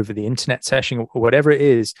over the internet session or whatever it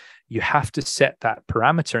is. You have to set that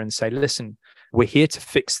parameter and say, listen, we're here to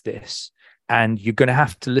fix this. And you're going to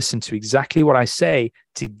have to listen to exactly what I say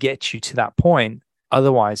to get you to that point.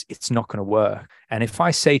 Otherwise, it's not going to work. And if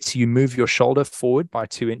I say to you, move your shoulder forward by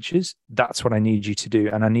 2 inches, that's what I need you to do.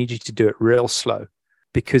 And I need you to do it real slow,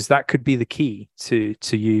 because that could be the key to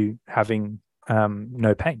you having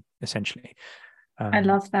no pain, essentially. I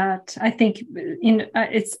love that. I think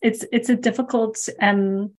it's a difficult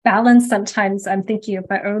balance sometimes. I'm thinking of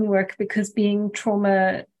my own work, because being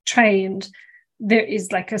trauma trained, there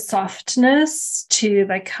is like a softness to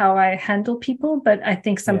like how I handle people. But I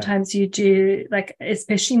think sometimes you do, like,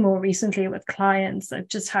 especially more recently with clients, I've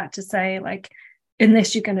just had to say, like,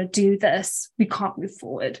 unless you're going to do this, we can't move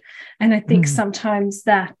forward. And I think sometimes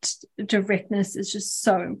that directness is just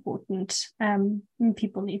so important. And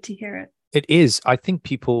people need to hear it. It is. I think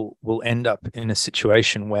people will end up in a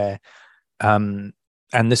situation where, and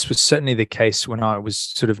this was certainly the case when I was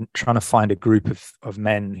sort of trying to find a group of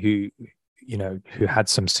men who had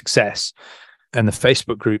some success. And the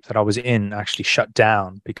Facebook group that I was in actually shut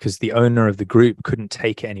down because the owner of the group couldn't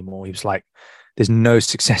take it anymore. He was like, there's no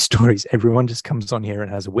success stories. Everyone just comes on here and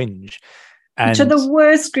has a whinge. Which are the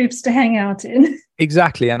worst groups to hang out in.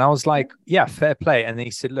 Exactly. And I was like, yeah, fair play. And then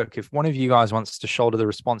he said, look, if one of you guys wants to shoulder the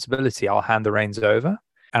responsibility, I'll hand the reins over.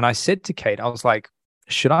 And I said to Kate, I was like,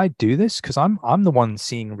 should I do this? Because I'm the one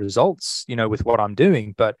seeing results, with what I'm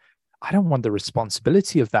doing. But I don't want the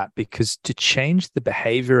responsibility of that, because to change the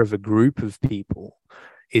behavior of a group of people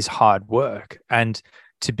is hard work. And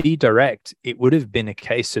to be direct, it would have been a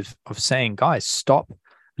case of saying, guys, stop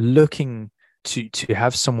looking to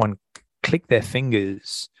have someone click their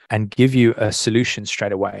fingers and give you a solution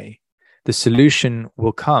straight away. The solution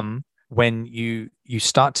will come when you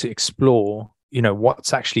start to explore,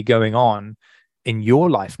 what's actually going on in your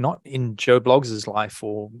life, not in Joe Bloggs's life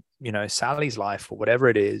or, Sally's life or whatever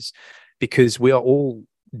it is, because we are all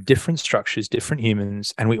different structures, different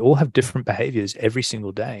humans, and we all have different behaviors every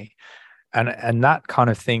single day. And that kind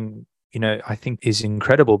of thing, I think is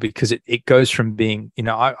incredible, because it goes from being,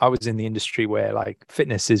 I was in the industry where like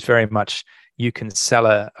fitness is very much, you can sell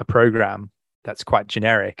a program that's quite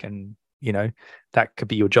generic, and, that could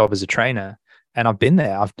be your job as a trainer. And I've been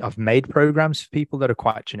there. I've made programs for people that are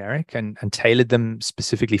quite generic and tailored them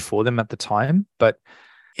specifically for them at the time, but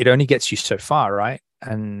it only gets you so far, right?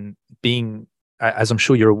 And being, as I'm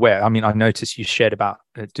sure you're aware, I mean, I noticed you shared about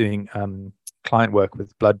doing client work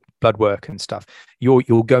with blood work and stuff.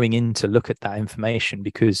 You're going in to look at that information,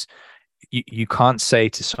 because you can't say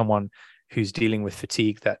to someone who's dealing with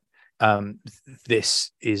fatigue that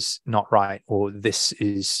this is not right, or this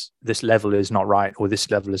level is not right, or this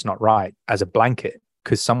level is not right as a blanket,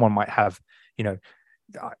 because someone might have,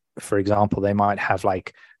 for example, they might have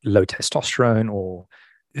like low testosterone or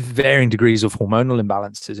varying degrees of hormonal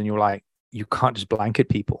imbalances, and you're like, you can't just blanket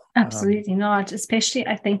people. Absolutely not. Especially,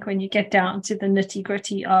 I think, when you get down to the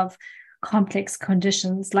nitty-gritty of complex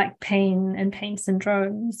conditions like pain and pain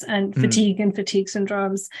syndromes and fatigue and fatigue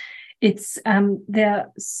syndromes. It's there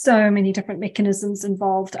are so many different mechanisms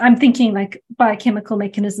involved. I'm thinking like biochemical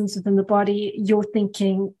mechanisms within the body. You're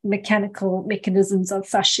thinking mechanical mechanisms of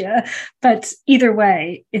fascia, but either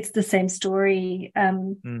way, it's the same story.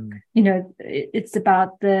 It's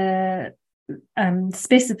about the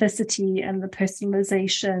specificity and the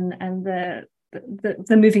personalization and the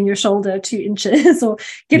moving your shoulder 2 inches or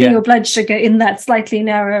getting your blood sugar in that slightly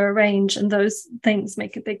narrower range, and those things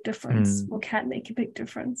make a big difference or can make a big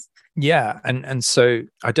difference. And so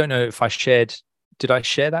I don't know if did I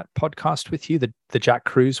share that podcast with you, the Jack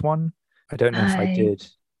Kruse one? I don't know if I did.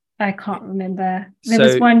 I can't remember. There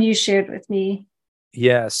was one you shared with me.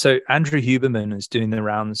 Yeah, so Andrew Huberman is doing the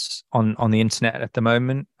rounds on the internet at the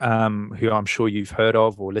moment, who I'm sure you've heard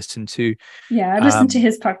of or listened to. Yeah, I listen to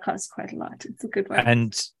his podcast quite a lot. It's a good one.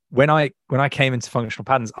 And when I came into Functional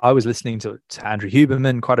Patterns, I was listening to Andrew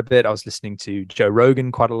Huberman quite a bit. I was listening to Joe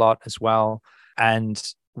Rogan quite a lot as well. And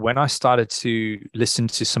when I started to listen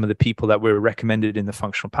to some of the people that were recommended in the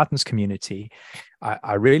Functional Patterns community,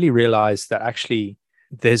 I really realized that actually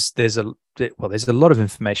there's a lot of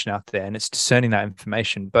information out there, and it's discerning that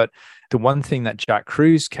information. But the one thing that Jack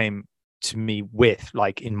Kruse came to me with,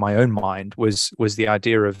 like in my own mind, was the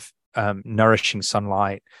idea of nourishing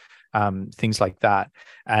sunlight, things like that.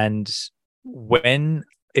 And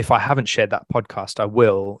if I haven't shared that podcast, I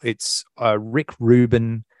will. It's Rick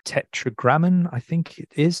Rubin Tetragramman, I think it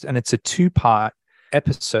is, and it's a 2-part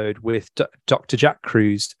episode with Dr. Jack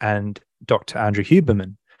Kruse and Dr. Andrew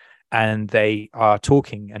Huberman. And they are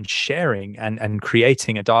talking and sharing and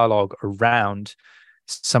creating a dialogue around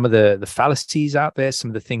some of the fallacies out there, some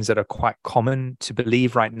of the things that are quite common to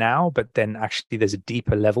believe right now, but then actually there's a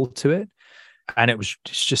deeper level to it. And it's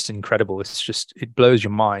just incredible. It blows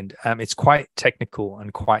your mind. It's quite technical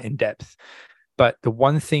and quite in depth. But the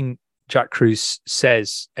one thing Jack Kruse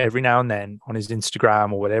says every now and then on his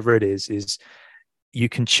Instagram or whatever it is you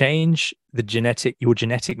can change your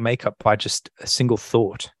genetic makeup by just a single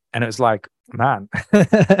thought. And it was like, man,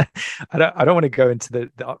 I don't want to go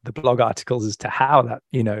into the blog articles as to how that,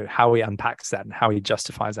 how he unpacks that and how he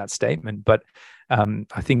justifies that statement. But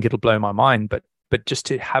I think it'll blow my mind. But just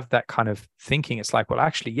to have that kind of thinking, it's like, well,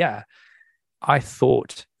 actually, yeah, I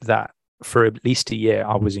thought that for at least a year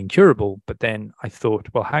I was incurable. But then I thought,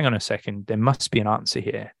 well, hang on a second, there must be an answer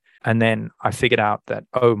here. And then I figured out that,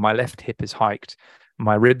 oh, my left hip is hiked,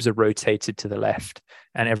 my ribs are rotated to the left.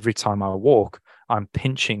 And every time I walk, I'm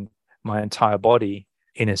pinching my entire body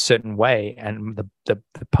in a certain way. And the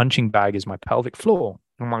punching bag is my pelvic floor.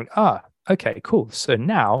 I'm like, okay, cool. So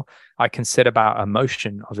now I can set about a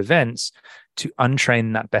motion of events to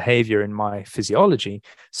untrain that behavior in my physiology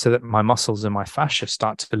so that my muscles and my fascia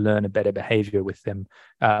start to learn a better behavior with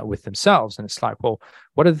themselves. And it's like, well,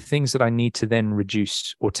 what are the things that I need to then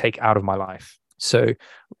reduce or take out of my life? So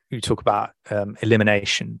you talk about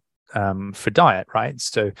elimination for diet, right?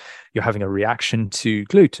 So you're having a reaction to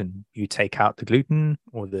gluten. You take out the gluten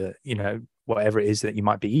or whatever it is that you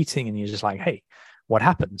might be eating, and you're just like, hey, what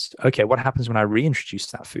happens? Okay, what happens when I reintroduce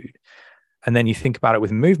that food? And then you think about it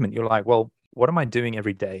with movement. You're like, well, what am I doing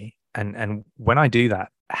every day? And when I do that,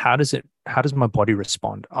 how does my body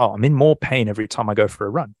respond? Oh, I'm in more pain every time I go for a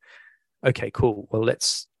run. Okay, cool. Well,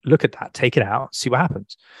 let's look at that, take it out, see what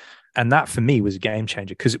happens. And that for me was a game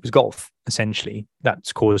changer, because it was golf, essentially,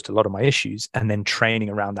 that's caused a lot of my issues, and then training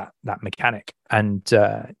around that mechanic. And,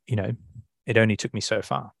 it only took me so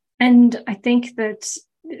far. And I think that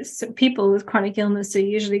people with chronic illness are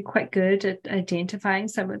usually quite good at identifying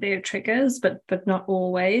some of their triggers, but not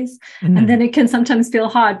always. And then it can sometimes feel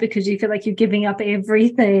hard because you feel like you're giving up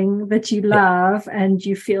everything that you love and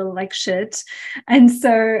you feel like shit. And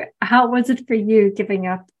so how was it for you giving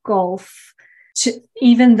up golf,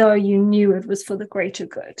 even though you knew it was for the greater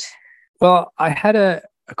good? Well, I had a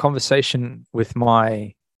conversation with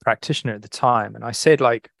my practitioner at the time, and I said,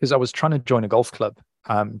 because I was trying to join a golf club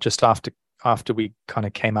just after we kind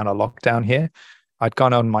of came out of lockdown here. I'd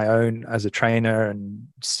gone on my own as a trainer and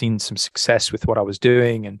seen some success with what I was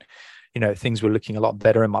doing, and things were looking a lot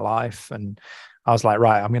better in my life. And I was like,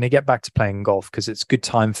 right, I'm going to get back to playing golf because it's good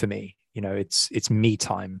time for me. It's me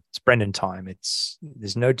time. It's Brendan time.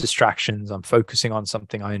 There's no distractions. I'm focusing on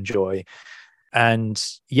something I enjoy. And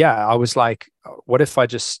I was like, what if I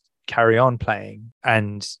just carry on playing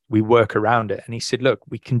and we work around it? And he said, look,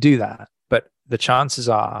 we can do that. But the chances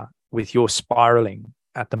are, with your spiraling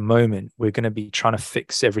at the moment, we're going to be trying to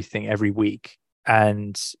fix everything every week.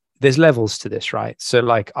 And there's levels to this, right? So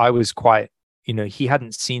I was quite, he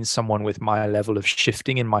hadn't seen someone with my level of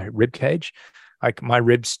shifting in my rib cage. My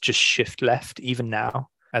ribs just shift left even now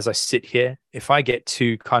as I sit here. If I get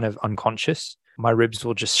too kind of unconscious, my ribs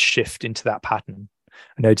will just shift into that pattern.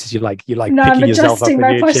 I notice you're picking yourself up in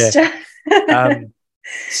your chair.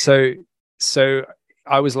 So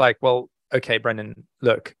I was like, well, okay, Brendan,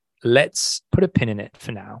 look, let's put a pin in it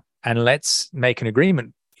for now and let's make an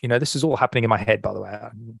agreement. This is all happening in my head, by the way. I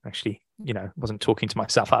actually, wasn't talking to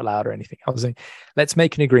myself out loud or anything. I was saying, let's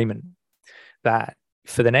make an agreement that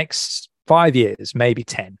for the next 5 years, maybe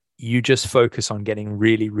 10, you just focus on getting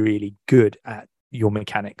really, really good at your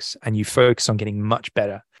mechanics, and you focus on getting much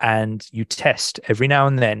better, and you test every now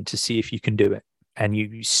and then to see if you can do it, and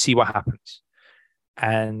you see what happens,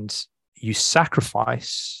 and you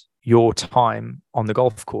sacrifice your time on the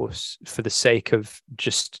golf course for the sake of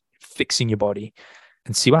just fixing your body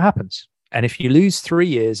and see what happens. And if you lose 3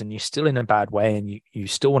 years and you're still in a bad way and you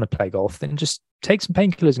still want to play golf, then just take some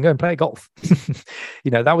painkillers and go and play golf.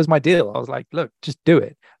 That was my deal. I was like, look, just do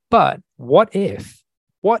it. But what if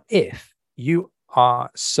you are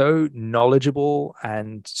so knowledgeable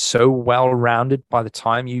and so well-rounded by the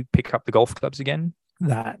time you pick up the golf clubs again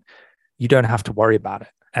that you don't have to worry about it?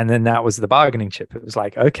 And then that was the bargaining chip. It was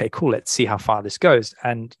like, okay, cool, let's see how far this goes.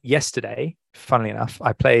 And yesterday, funnily enough,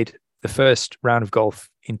 I played the first round of golf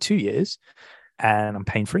in 2 years and I'm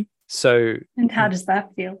pain-free. So, and how does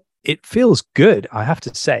that feel? It feels good, I have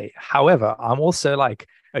to say. However, I'm also like,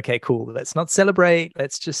 okay, cool, let's not celebrate.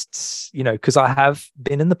 Let's just, because I have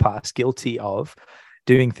been in the past guilty of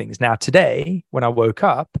doing things. Now, today, when I woke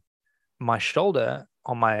up, my shoulder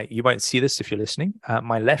you won't see this if you're listening,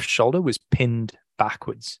 my left shoulder was pinned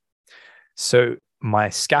backwards. So my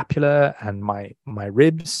scapula and my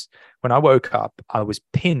ribs, when I woke up, I was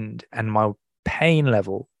pinned, and my pain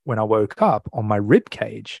level when I woke up on my rib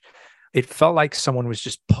cage, it felt like someone was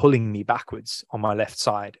just pulling me backwards on my left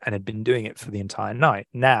side and had been doing it for the entire night.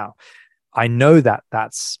 Now, I know that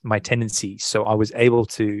that's my tendency, so I was able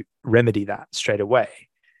to remedy that straight away,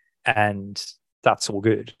 and that's all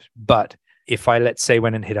good. But if I, let's say,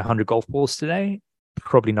 went and hit 100 golf balls today,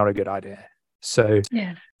 probably not a good idea. So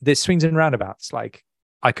there's swings and roundabouts. Like,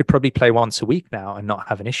 I could probably play once a week now and not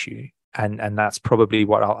have an issue. And that's probably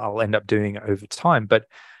what I'll end up doing over time. But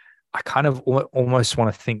I kind of almost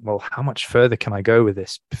want to think, well, how much further can I go with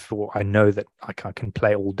this before I know that I can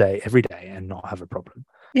play all day, every day and not have a problem?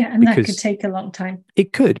 Yeah, and because that could take a long time.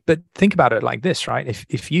 It could, but think about it like this, right?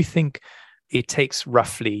 If you think it takes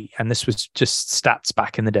roughly, and this was just stats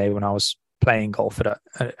back in the day when I was playing golf at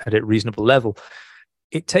a reasonable level,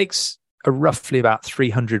 it takes roughly about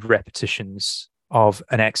 300 repetitions of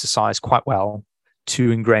an exercise quite well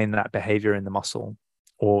to ingrain that behavior in the muscle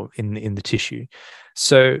or in the tissue.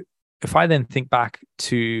 So if I then think back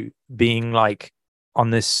to being like on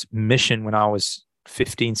this mission when I was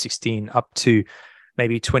 15, 16, up to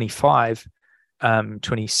maybe 25,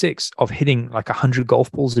 26, of hitting like 100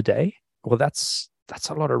 golf balls a day, well, that's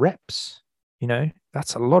a lot of reps,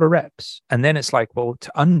 that's a lot of reps. And then it's like, well,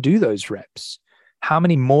 to undo those reps, how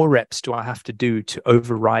many more reps do I have to do to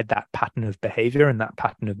override that pattern of behavior and that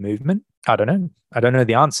pattern of movement? I don't know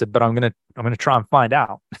the answer, but I'm gonna try and find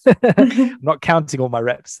out. I'm not counting all my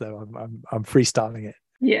reps though. I'm freestyling it.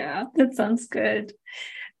 Yeah, that sounds good.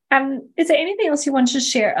 Is there anything else you want to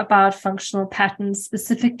share about functional patterns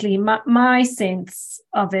specifically? My sense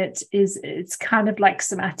of it is it's kind of like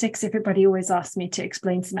somatics. Everybody always asks me to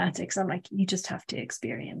explain somatics. I'm like, you just have to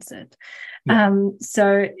experience it. Yeah.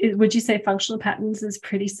 So would you say functional patterns is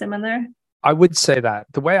pretty similar? I would say that.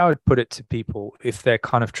 The way I would put it to people, if they're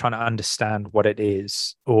kind of trying to understand what it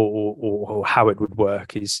is or how it would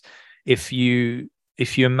work, is if you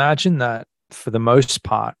imagine that for the most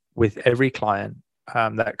part, with every client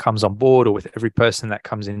that comes on board, or with every person that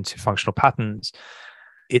comes into functional patterns,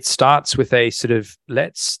 it starts with a sort of,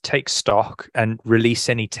 let's take stock and release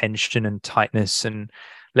any tension and tightness, and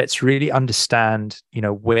let's really understand,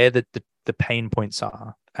 where the pain points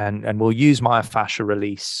are, and we'll use myofascial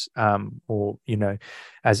release, or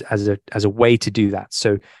as a way to do that.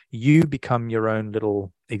 So you become your own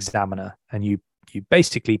little examiner, and you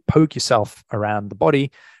basically poke yourself around the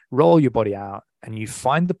body, roll your body out, and you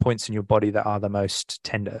find the points in your body that are the most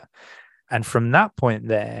tender. And from that point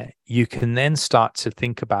there, you can then start to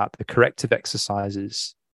think about the corrective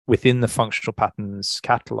exercises within the functional patterns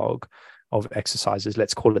catalog of exercises.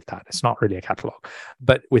 Let's call it that. It's not really a catalog,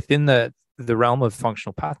 but within the realm of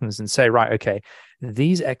functional patterns, and say, right, okay,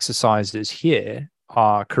 these exercises here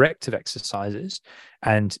are corrective exercises,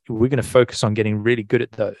 and we're going to focus on getting really good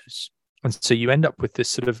at those. And so you end up with this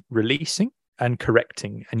sort of releasing and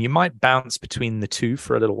correcting, and you might bounce between the two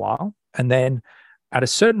for a little while. And then at a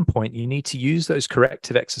certain point, you need to use those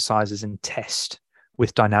corrective exercises and test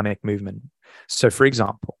with dynamic movement. So for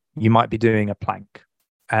example, you might be doing a plank,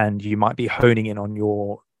 and you might be honing in on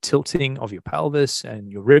your tilting of your pelvis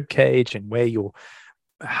and your rib cage, and where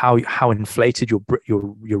how inflated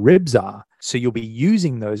your ribs are. So you'll be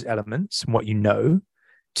using those elements and what you know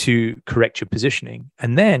to correct your positioning.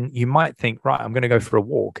 And then you might think, right, I'm going to go for a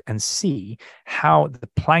walk and see how the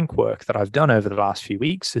plank work that I've done over the last few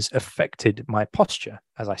weeks has affected my posture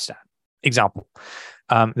as I stand. Example.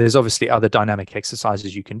 There's obviously other dynamic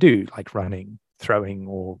exercises you can do, like running, throwing,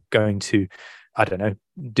 or going to, I don't know,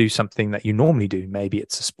 do something that you normally do. Maybe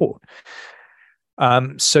it's a sport.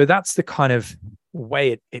 So that's the kind of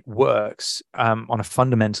way it works on a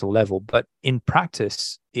fundamental level. But in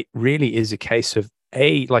practice, it really is a case of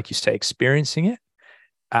A, like you say, experiencing it,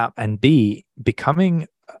 and B, becoming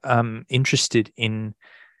interested in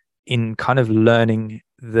kind of learning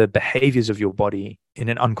the behaviors of your body in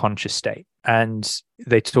an unconscious state. And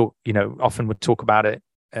they talk, often would talk about it,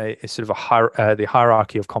 a sort of the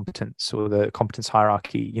hierarchy of competence, or the competence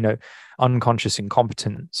hierarchy. Unconscious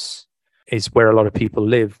incompetence is where a lot of people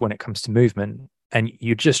live when it comes to movement. And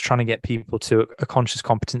you're just trying to get people to a conscious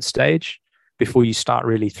competence stage before you start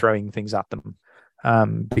really throwing things at them.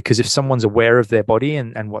 Because if someone's aware of their body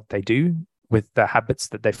and what they do with the habits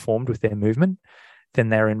that they've formed with their movement, then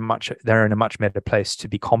they're in a much better place to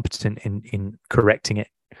be competent in correcting it.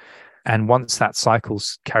 And once that cycle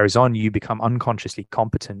carries on, you become unconsciously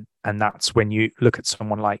competent. And that's when you look at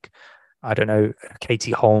someone like, I don't know,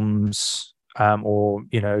 Katie Holmes, or,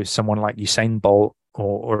 someone like Usain Bolt,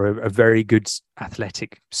 or a very good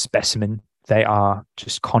athletic specimen. They are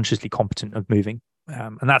just consciously competent of moving.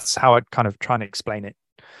 And that's how I'd kind of try and explain it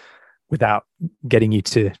without getting you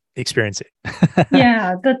to experience it.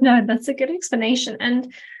 Yeah, that's a good explanation.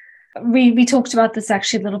 And we talked about this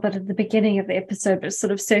actually a little bit at the beginning of the episode, but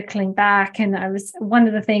sort of circling back. And one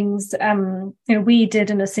of the things, we did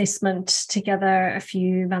an assessment together a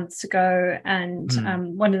few months ago.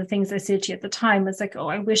 And one of the things I said to you at the time was like, oh,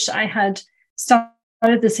 I wish I had started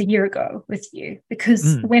this a year ago with you,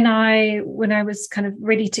 because when I was kind of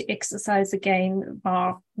ready to exercise again,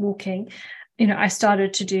 bar walking, I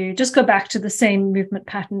started to go back to the same movement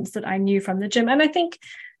patterns that I knew from the gym. And I think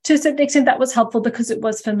to a certain extent that was helpful, because it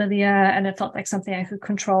was familiar and it felt like something I could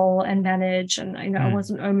control and manage. And I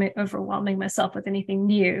wasn't overwhelming myself with anything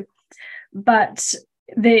new. But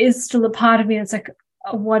there is still a part of me that's like,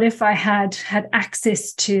 what if I had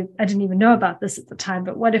access to, I didn't even know about this at the time,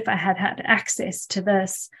 but what if I had access to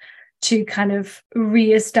this to kind of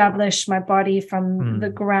reestablish my body from the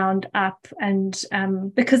ground up? And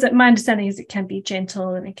because my understanding is it can be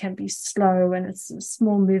gentle and it can be slow, and it's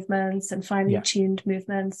small movements and finely tuned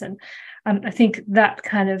movements. And I think that's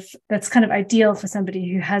kind of ideal for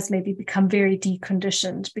somebody who has maybe become very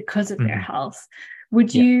deconditioned because of their health.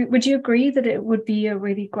 Would you agree that it would be a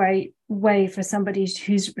really great way for somebody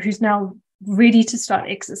who's now ready to start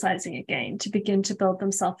exercising again to begin to build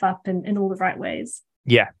themselves up in all the right ways?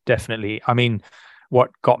 Yeah, definitely. I mean, what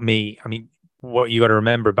you got to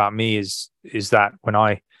remember about me is that when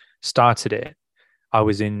I started it, I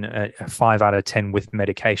was in a 5 out of 10 with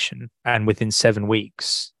medication. And within 7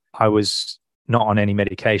 weeks, I was not on any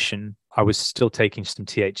medication. I was still taking some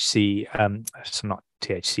THC,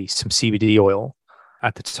 some CBD oil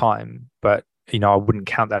at the time, but I wouldn't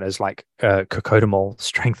count that as like cocodamol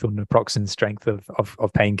strength or naproxen strength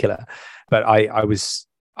of painkiller. But I was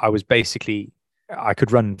basically, I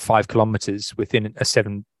could run 5 kilometers within a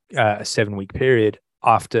 7 week period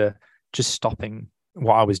after just stopping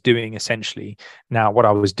what I was doing. Essentially, now what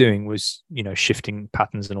I was doing was shifting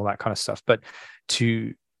patterns and all that kind of stuff. But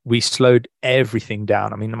we slowed everything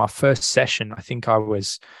down. I mean, in my first session, I think I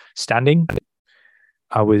was standing,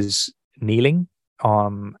 I was kneeling,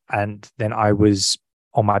 and then I was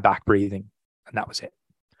on my back breathing, and that was it.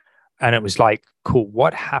 And it was like, cool,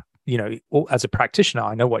 what happened? As a practitioner,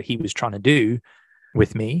 I know what he was trying to do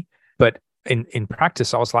with me, but in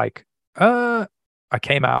practice, I was like, I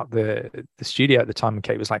came out the studio at the time, and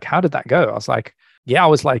Kate was like, how did that go? I was like, yeah, I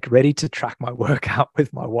was like ready to track my workout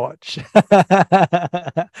with my watch. You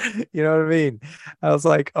know what I mean? I was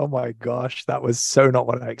like, oh my gosh, that was so not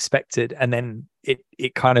what I expected. And then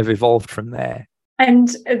it kind of evolved from there.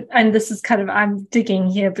 And this is kind of, I'm digging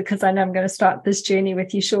here because I know I'm going to start this journey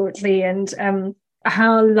with you shortly. And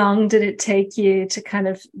how long did it take you to kind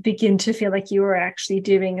of begin to feel like you were actually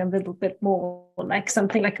doing a little bit more, like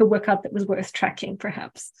something like a workout that was worth tracking,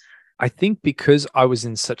 perhaps? I think because I was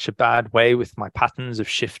in such a bad way with my patterns of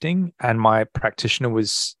shifting, and my practitioner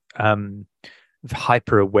was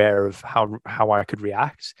hyper aware of how I could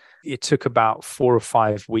react. It took about 4 or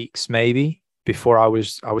 5 weeks maybe before I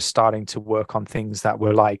was starting to work on things that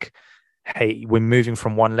were like, hey, we're moving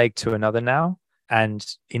from one leg to another now. And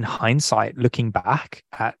in hindsight, looking back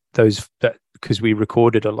at those, because we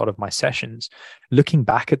recorded a lot of my sessions, looking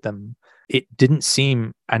back at them, it didn't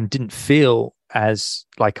seem and didn't feel as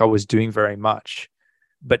like I was doing very much.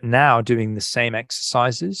 But now doing the same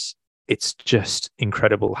exercises, it's just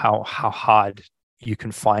incredible how hard you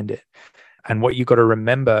can find it. And what you got to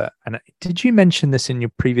remember, and did you mention this in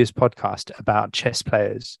your previous podcast about chess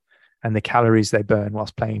players and the calories they burn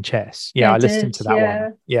whilst playing chess? Yeah, I listened to that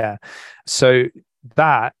one. Yeah. So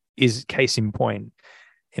that is case in point.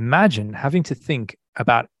 Imagine having to think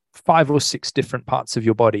about 5 or 6 different parts of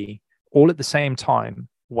your body all at the same time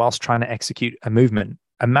whilst trying to execute a movement.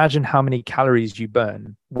 Imagine how many calories you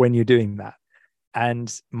burn when you're doing that.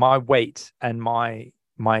 And my weight and my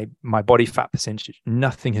body fat percentage,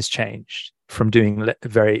 nothing has changed from doing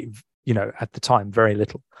very, at the time, very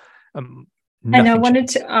little. And I wanted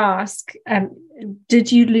to ask,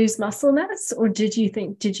 did you lose muscle mass, or did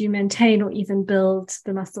you maintain or even build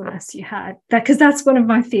the muscle mass you had? Because that's one of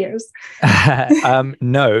my fears.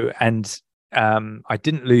 No. And I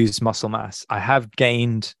didn't lose muscle mass. I have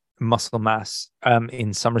gained muscle mass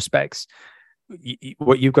in some respects.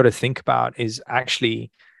 What you've got to think about is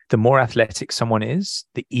actually the more athletic someone is,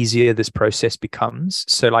 the easier this process becomes.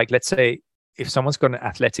 So like, let's say if someone's got an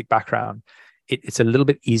athletic background, it's a little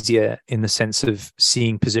bit easier in the sense of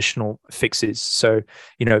seeing positional fixes. So,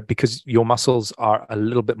 because your muscles are a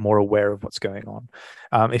little bit more aware of what's going on.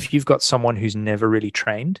 If you've got someone who's never really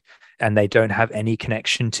trained and they don't have any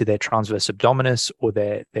connection to their transverse abdominis or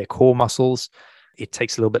their core muscles, it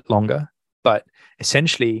takes a little bit longer. But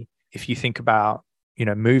essentially, if you think about,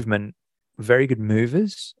 movement, very good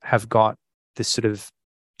movers have got this sort of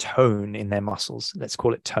tone in their muscles. Let's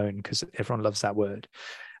call it tone because everyone loves that word.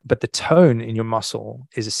 But the tone in your muscle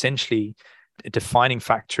is essentially a defining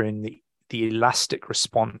factor in the elastic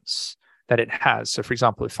response that it has. So for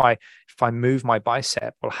example, if I move my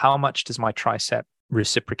bicep, well, how much does my tricep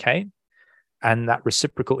reciprocate? And that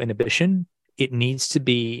reciprocal inhibition, it needs to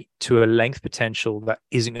be to a length potential that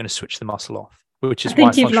isn't going to switch the muscle off. Which is I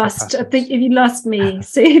think you've lost me.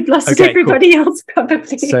 So you've lost okay, everybody cool. else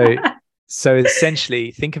probably. So essentially,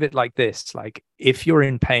 think of it like this: like if you're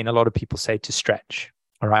in pain, a lot of people say to stretch.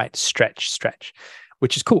 All right, stretch,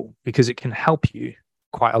 which is cool because it can help you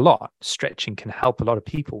quite a lot. Stretching can help a lot of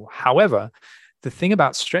people. However, the thing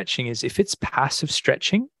about stretching is if it's passive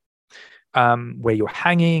stretching, where you're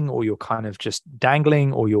hanging or you're kind of just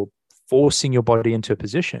dangling or you're forcing your body into a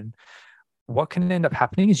position, what can end up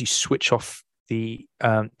happening is you switch off the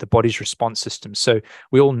body's response system. So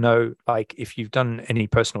we all know, like, if you've done any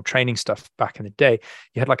personal training stuff back in the day,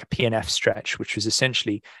 you had like a PNF stretch, which was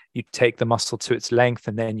essentially you take the muscle to its length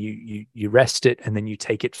and then you rest it and then you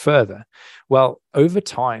take it further. Well, over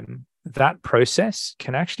time, that process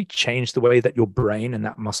can actually change the way that your brain and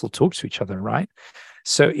that muscle talk to each other, right?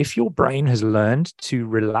 So if your brain has learned to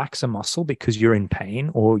relax a muscle because you're in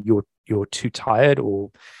pain or you're too tired, or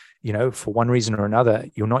for one reason or another,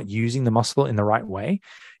 you're not using the muscle in the right way,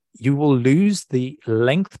 you will lose the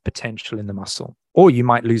length potential in the muscle, or you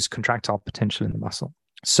might lose contractile potential in the muscle.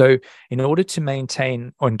 So in order to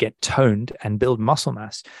maintain and get toned and build muscle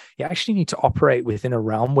mass, you actually need to operate within a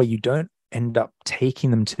realm where you don't end up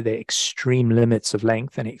taking them to their extreme limits of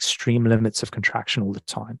length and extreme limits of contraction all the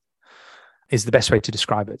time, is the best way to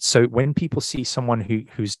describe it. So when people see someone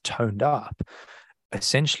who's toned up,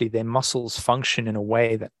 essentially their muscles function in a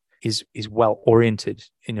way that is well oriented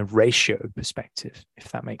in a ratio perspective,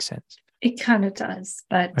 if that makes sense. It kind of does,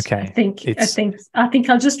 but okay. I think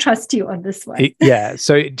I'll just trust you on this one. Yeah.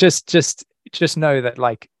 So just know that,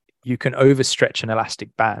 like, you can overstretch an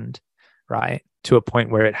elastic band, right, to a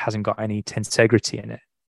point where it hasn't got any tensegrity in it.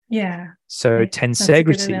 Yeah. So tensegrity.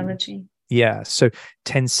 That's a good analogy. Yeah. So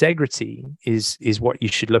tensegrity is what you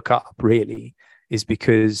should look up, really, is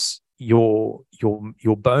because your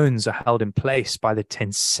bones are held in place by the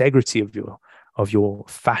tensegrity of your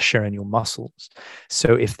fascia and your muscles.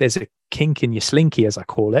 So if there's a kink in your slinky, as I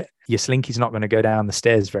call it, your slinky's not going to go down the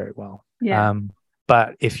stairs very well. Yeah.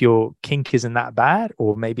 But if your kink isn't that bad,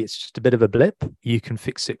 or maybe it's just a bit of a blip, you can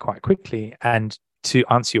fix it quite quickly. And to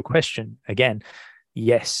answer your question again,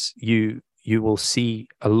 yes, you will see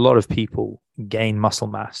a lot of people gain muscle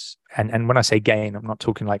mass. And when I say gain, I'm not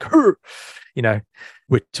talking like,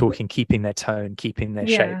 we're talking keeping their tone, keeping their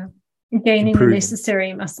shape. Gaining improving. the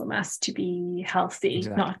necessary muscle mass to be healthy,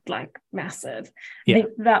 Exactly. not like massive. Yeah. I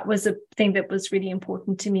think that was a thing that was really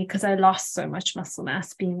important to me, because I lost so much muscle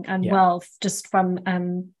mass being unwell, just from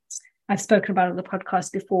I've spoken about it on the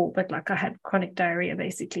podcast before, but like I had chronic diarrhea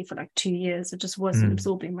basically for like 2 years. It just wasn't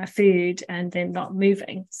absorbing my food and then not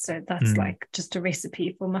moving. So that's like just a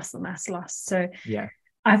recipe for muscle mass loss. So yeah,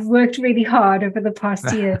 I've worked really hard over the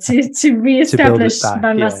past year to reestablish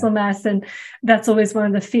my muscle mass, and that's always one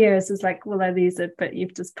of the fears, is like, will I lose it? But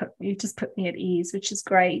you've just put me at ease, which is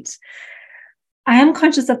great. I am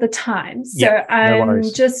conscious of the time, so I'm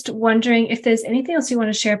just wondering if there's anything else you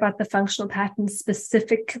want to share about the functional patterns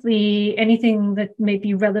specifically, anything that may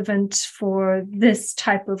be relevant for this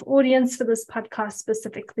type of audience, for this podcast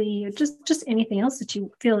specifically, or just anything else that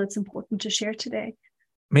you feel it's important to share today.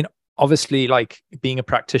 I mean, obviously, like, being a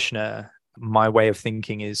practitioner, my way of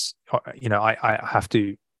thinking is, I have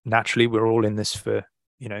to, naturally, we're all in this for,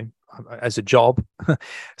 as a job,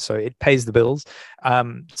 so it pays the bills.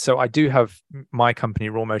 So I do have my company,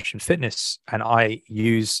 Raw Motion Fitness, and I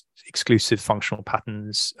use exclusive functional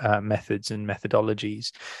patterns, methods and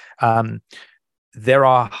methodologies. There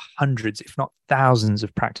are hundreds, if not thousands,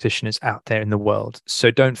 of practitioners out there in the world. So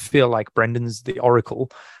don't feel like Brendan's the oracle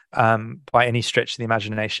by any stretch of the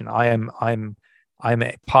imagination. I'm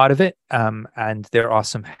a part of it, and there are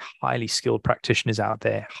some highly skilled practitioners out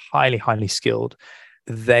there, highly skilled.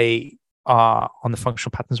 They are on the Functional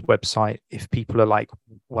Patterns website. If people are like,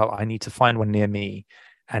 well, I need to find one near me,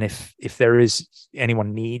 and if there is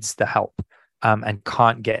anyone needs the help and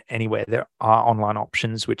can't get anywhere, there are online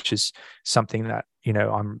options, which is something that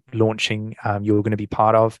I'm launching. You're going to be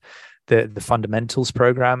part of the fundamentals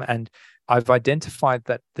program, and I've identified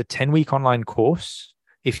that the 10-week online course,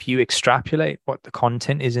 if you extrapolate what the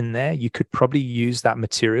content is in there, you could probably use that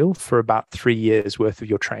material for about 3 years worth of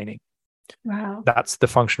your training. Wow. That's the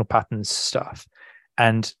functional patterns stuff.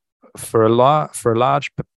 And for a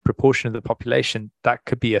large proportion of the population, that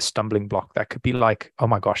could be a stumbling block. That could be like, oh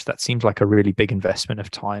my gosh, that seems like a really big investment of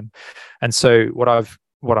time. And so what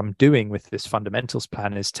I'm doing with this fundamentals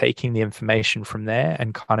plan is taking the information from there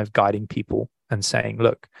and kind of guiding people and saying,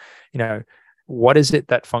 look, what is it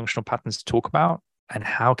that functional patterns talk about, and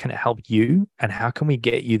how can it help you, and how can we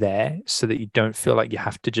get you there so that you don't feel like you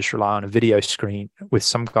have to just rely on a video screen with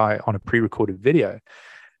some guy on a pre-recorded video,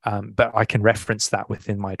 but I can reference that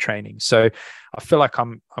within my training. So I feel like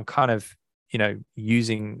I'm kind of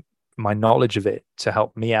using my knowledge of it to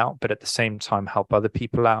help me out, but at the same time help other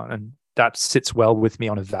people out, and that sits well with me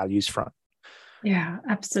on a values front. Yeah,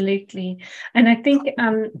 absolutely. And I think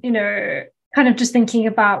kind of just thinking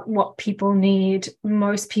about what people need.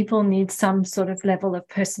 Most people need some sort of level of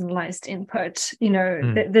personalized input.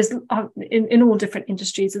 There's in all different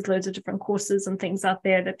industries, there's loads of different courses and things out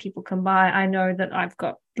there that people can buy. I know that I've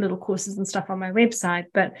got little courses and stuff on my website,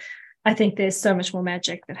 but I think there's so much more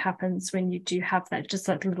magic that happens when you do have that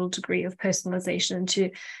little degree of personalization to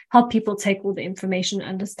help people take all the information,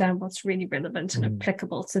 understand what's really relevant and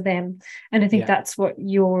applicable to them. And I think that's what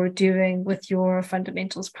you're doing with your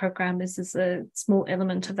fundamentals program is a small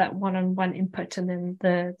element of that one-on-one input, and then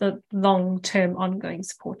the long-term ongoing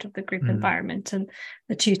support of the group environment, and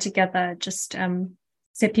the two together just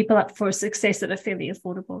set people up for success at a fairly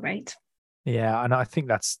affordable rate. Yeah, and I think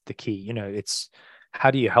that's the key. It's how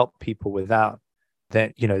do you help people without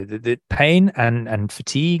that, the pain and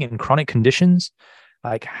fatigue and chronic conditions?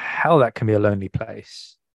 Like, hell, that can be a lonely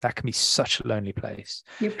place. That can be such a lonely place.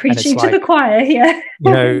 You're preaching to the choir here.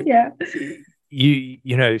 Yeah.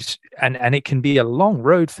 And it can be a long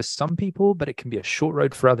road for some people, but it can be a short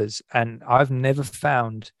road for others. And I've never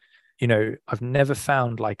found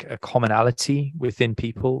like a commonality within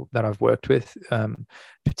people that I've worked with,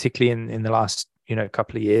 particularly in the last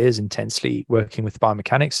couple of years intensely working with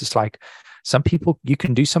biomechanics. It's like some people, you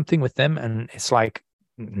can do something with them and it's like,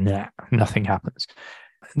 nah, nothing happens.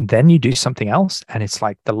 And then you do something else and it's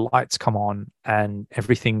like the lights come on and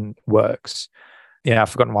everything works. Yeah, I've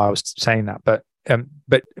forgotten why I was saying that, but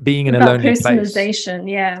being in a lonely place.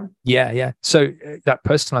 Personalization, yeah. So that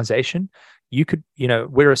personalization, you could,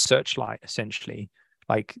 we're a searchlight essentially.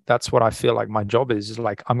 Like that's what I feel like my job is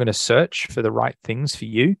like, I'm going to search for the right things for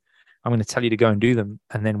you. I'm going to tell you to go and do them.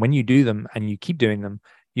 And then when you do them and you keep doing them,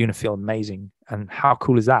 you're going to feel amazing. And how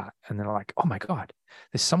cool is that? And they're like, oh my God,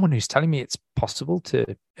 there's someone who's telling me it's possible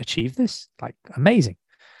to achieve this. Like amazing.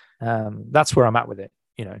 That's where I'm at with it.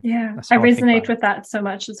 Yeah, I resonate with that so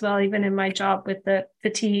much as well. Even in my job with the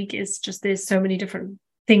fatigue, is just there's so many different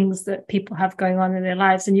things that people have going on in their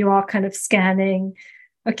lives. And you are kind of scanning,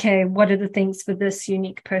 okay, what are the things for this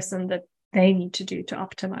unique person that they need to do to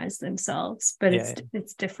optimize themselves, but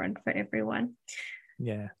it's different for everyone.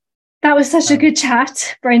 That was such a good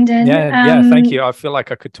chat, Brendan. Thank you. I feel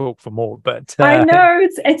like I could talk for more, but I know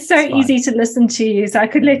it's so easy to listen to you, so I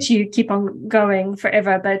could let you keep on going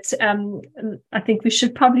forever, but I think we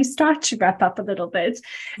should probably start to wrap up a little bit.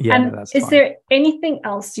 Is there anything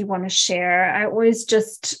else you want to share? I always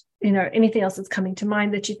just anything else that's coming to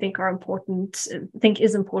mind that you think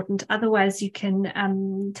is important. Otherwise, you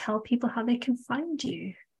can tell people how they can find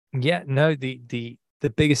you. Yeah, no, the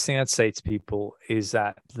biggest thing I'd say to people is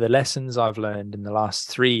that the lessons I've learned in the last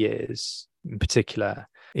 3 years in particular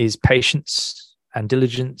is patience and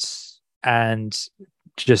diligence, and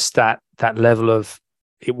just that level of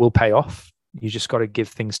it will pay off. You just got to give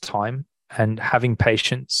things time and having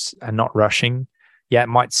patience and not rushing. Yeah, it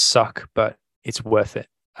might suck, but it's worth it.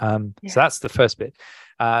 So that's the first bit.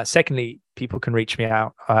 Secondly, people can reach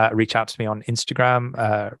out to me on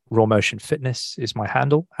Instagram. Raw Motion Fitness is my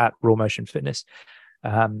handle, at Raw Motion Fitness.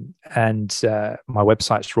 And my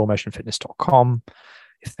website is rawmotionfitness.com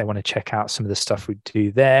if they want to check out some of the stuff we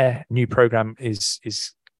do there. New program is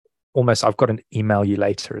almost, I've got an email you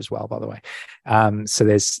later as well, by the way. So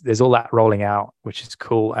there's all that rolling out, which is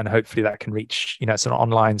cool. And hopefully that can reach, it's an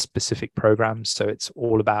online specific program. So it's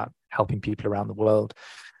all about helping people around the world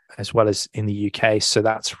as well as in the UK. So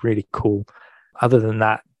that's really cool. Other than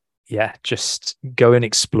that, just go and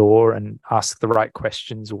explore and ask the right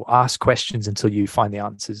questions, or ask questions until you find the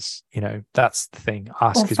answers. That's the thing.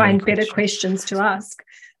 Ask or find better questions to ask.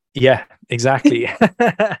 Yeah, exactly.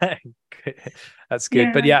 That's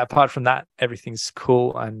good. But apart from that, everything's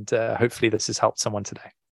cool. And hopefully this has helped someone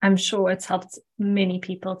today. I'm sure it's helped many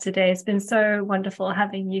people today. It's been so wonderful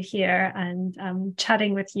having you here and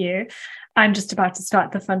chatting with you. I'm just about to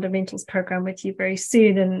start the fundamentals program with you very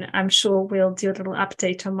soon, and I'm sure we'll do a little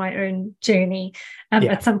update on my own journey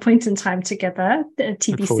at some point in time together,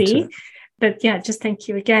 TBC. But just thank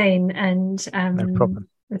you again. And no problem.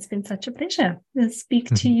 It's been such a pleasure. We'll speak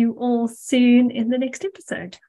to you all soon in the next episode.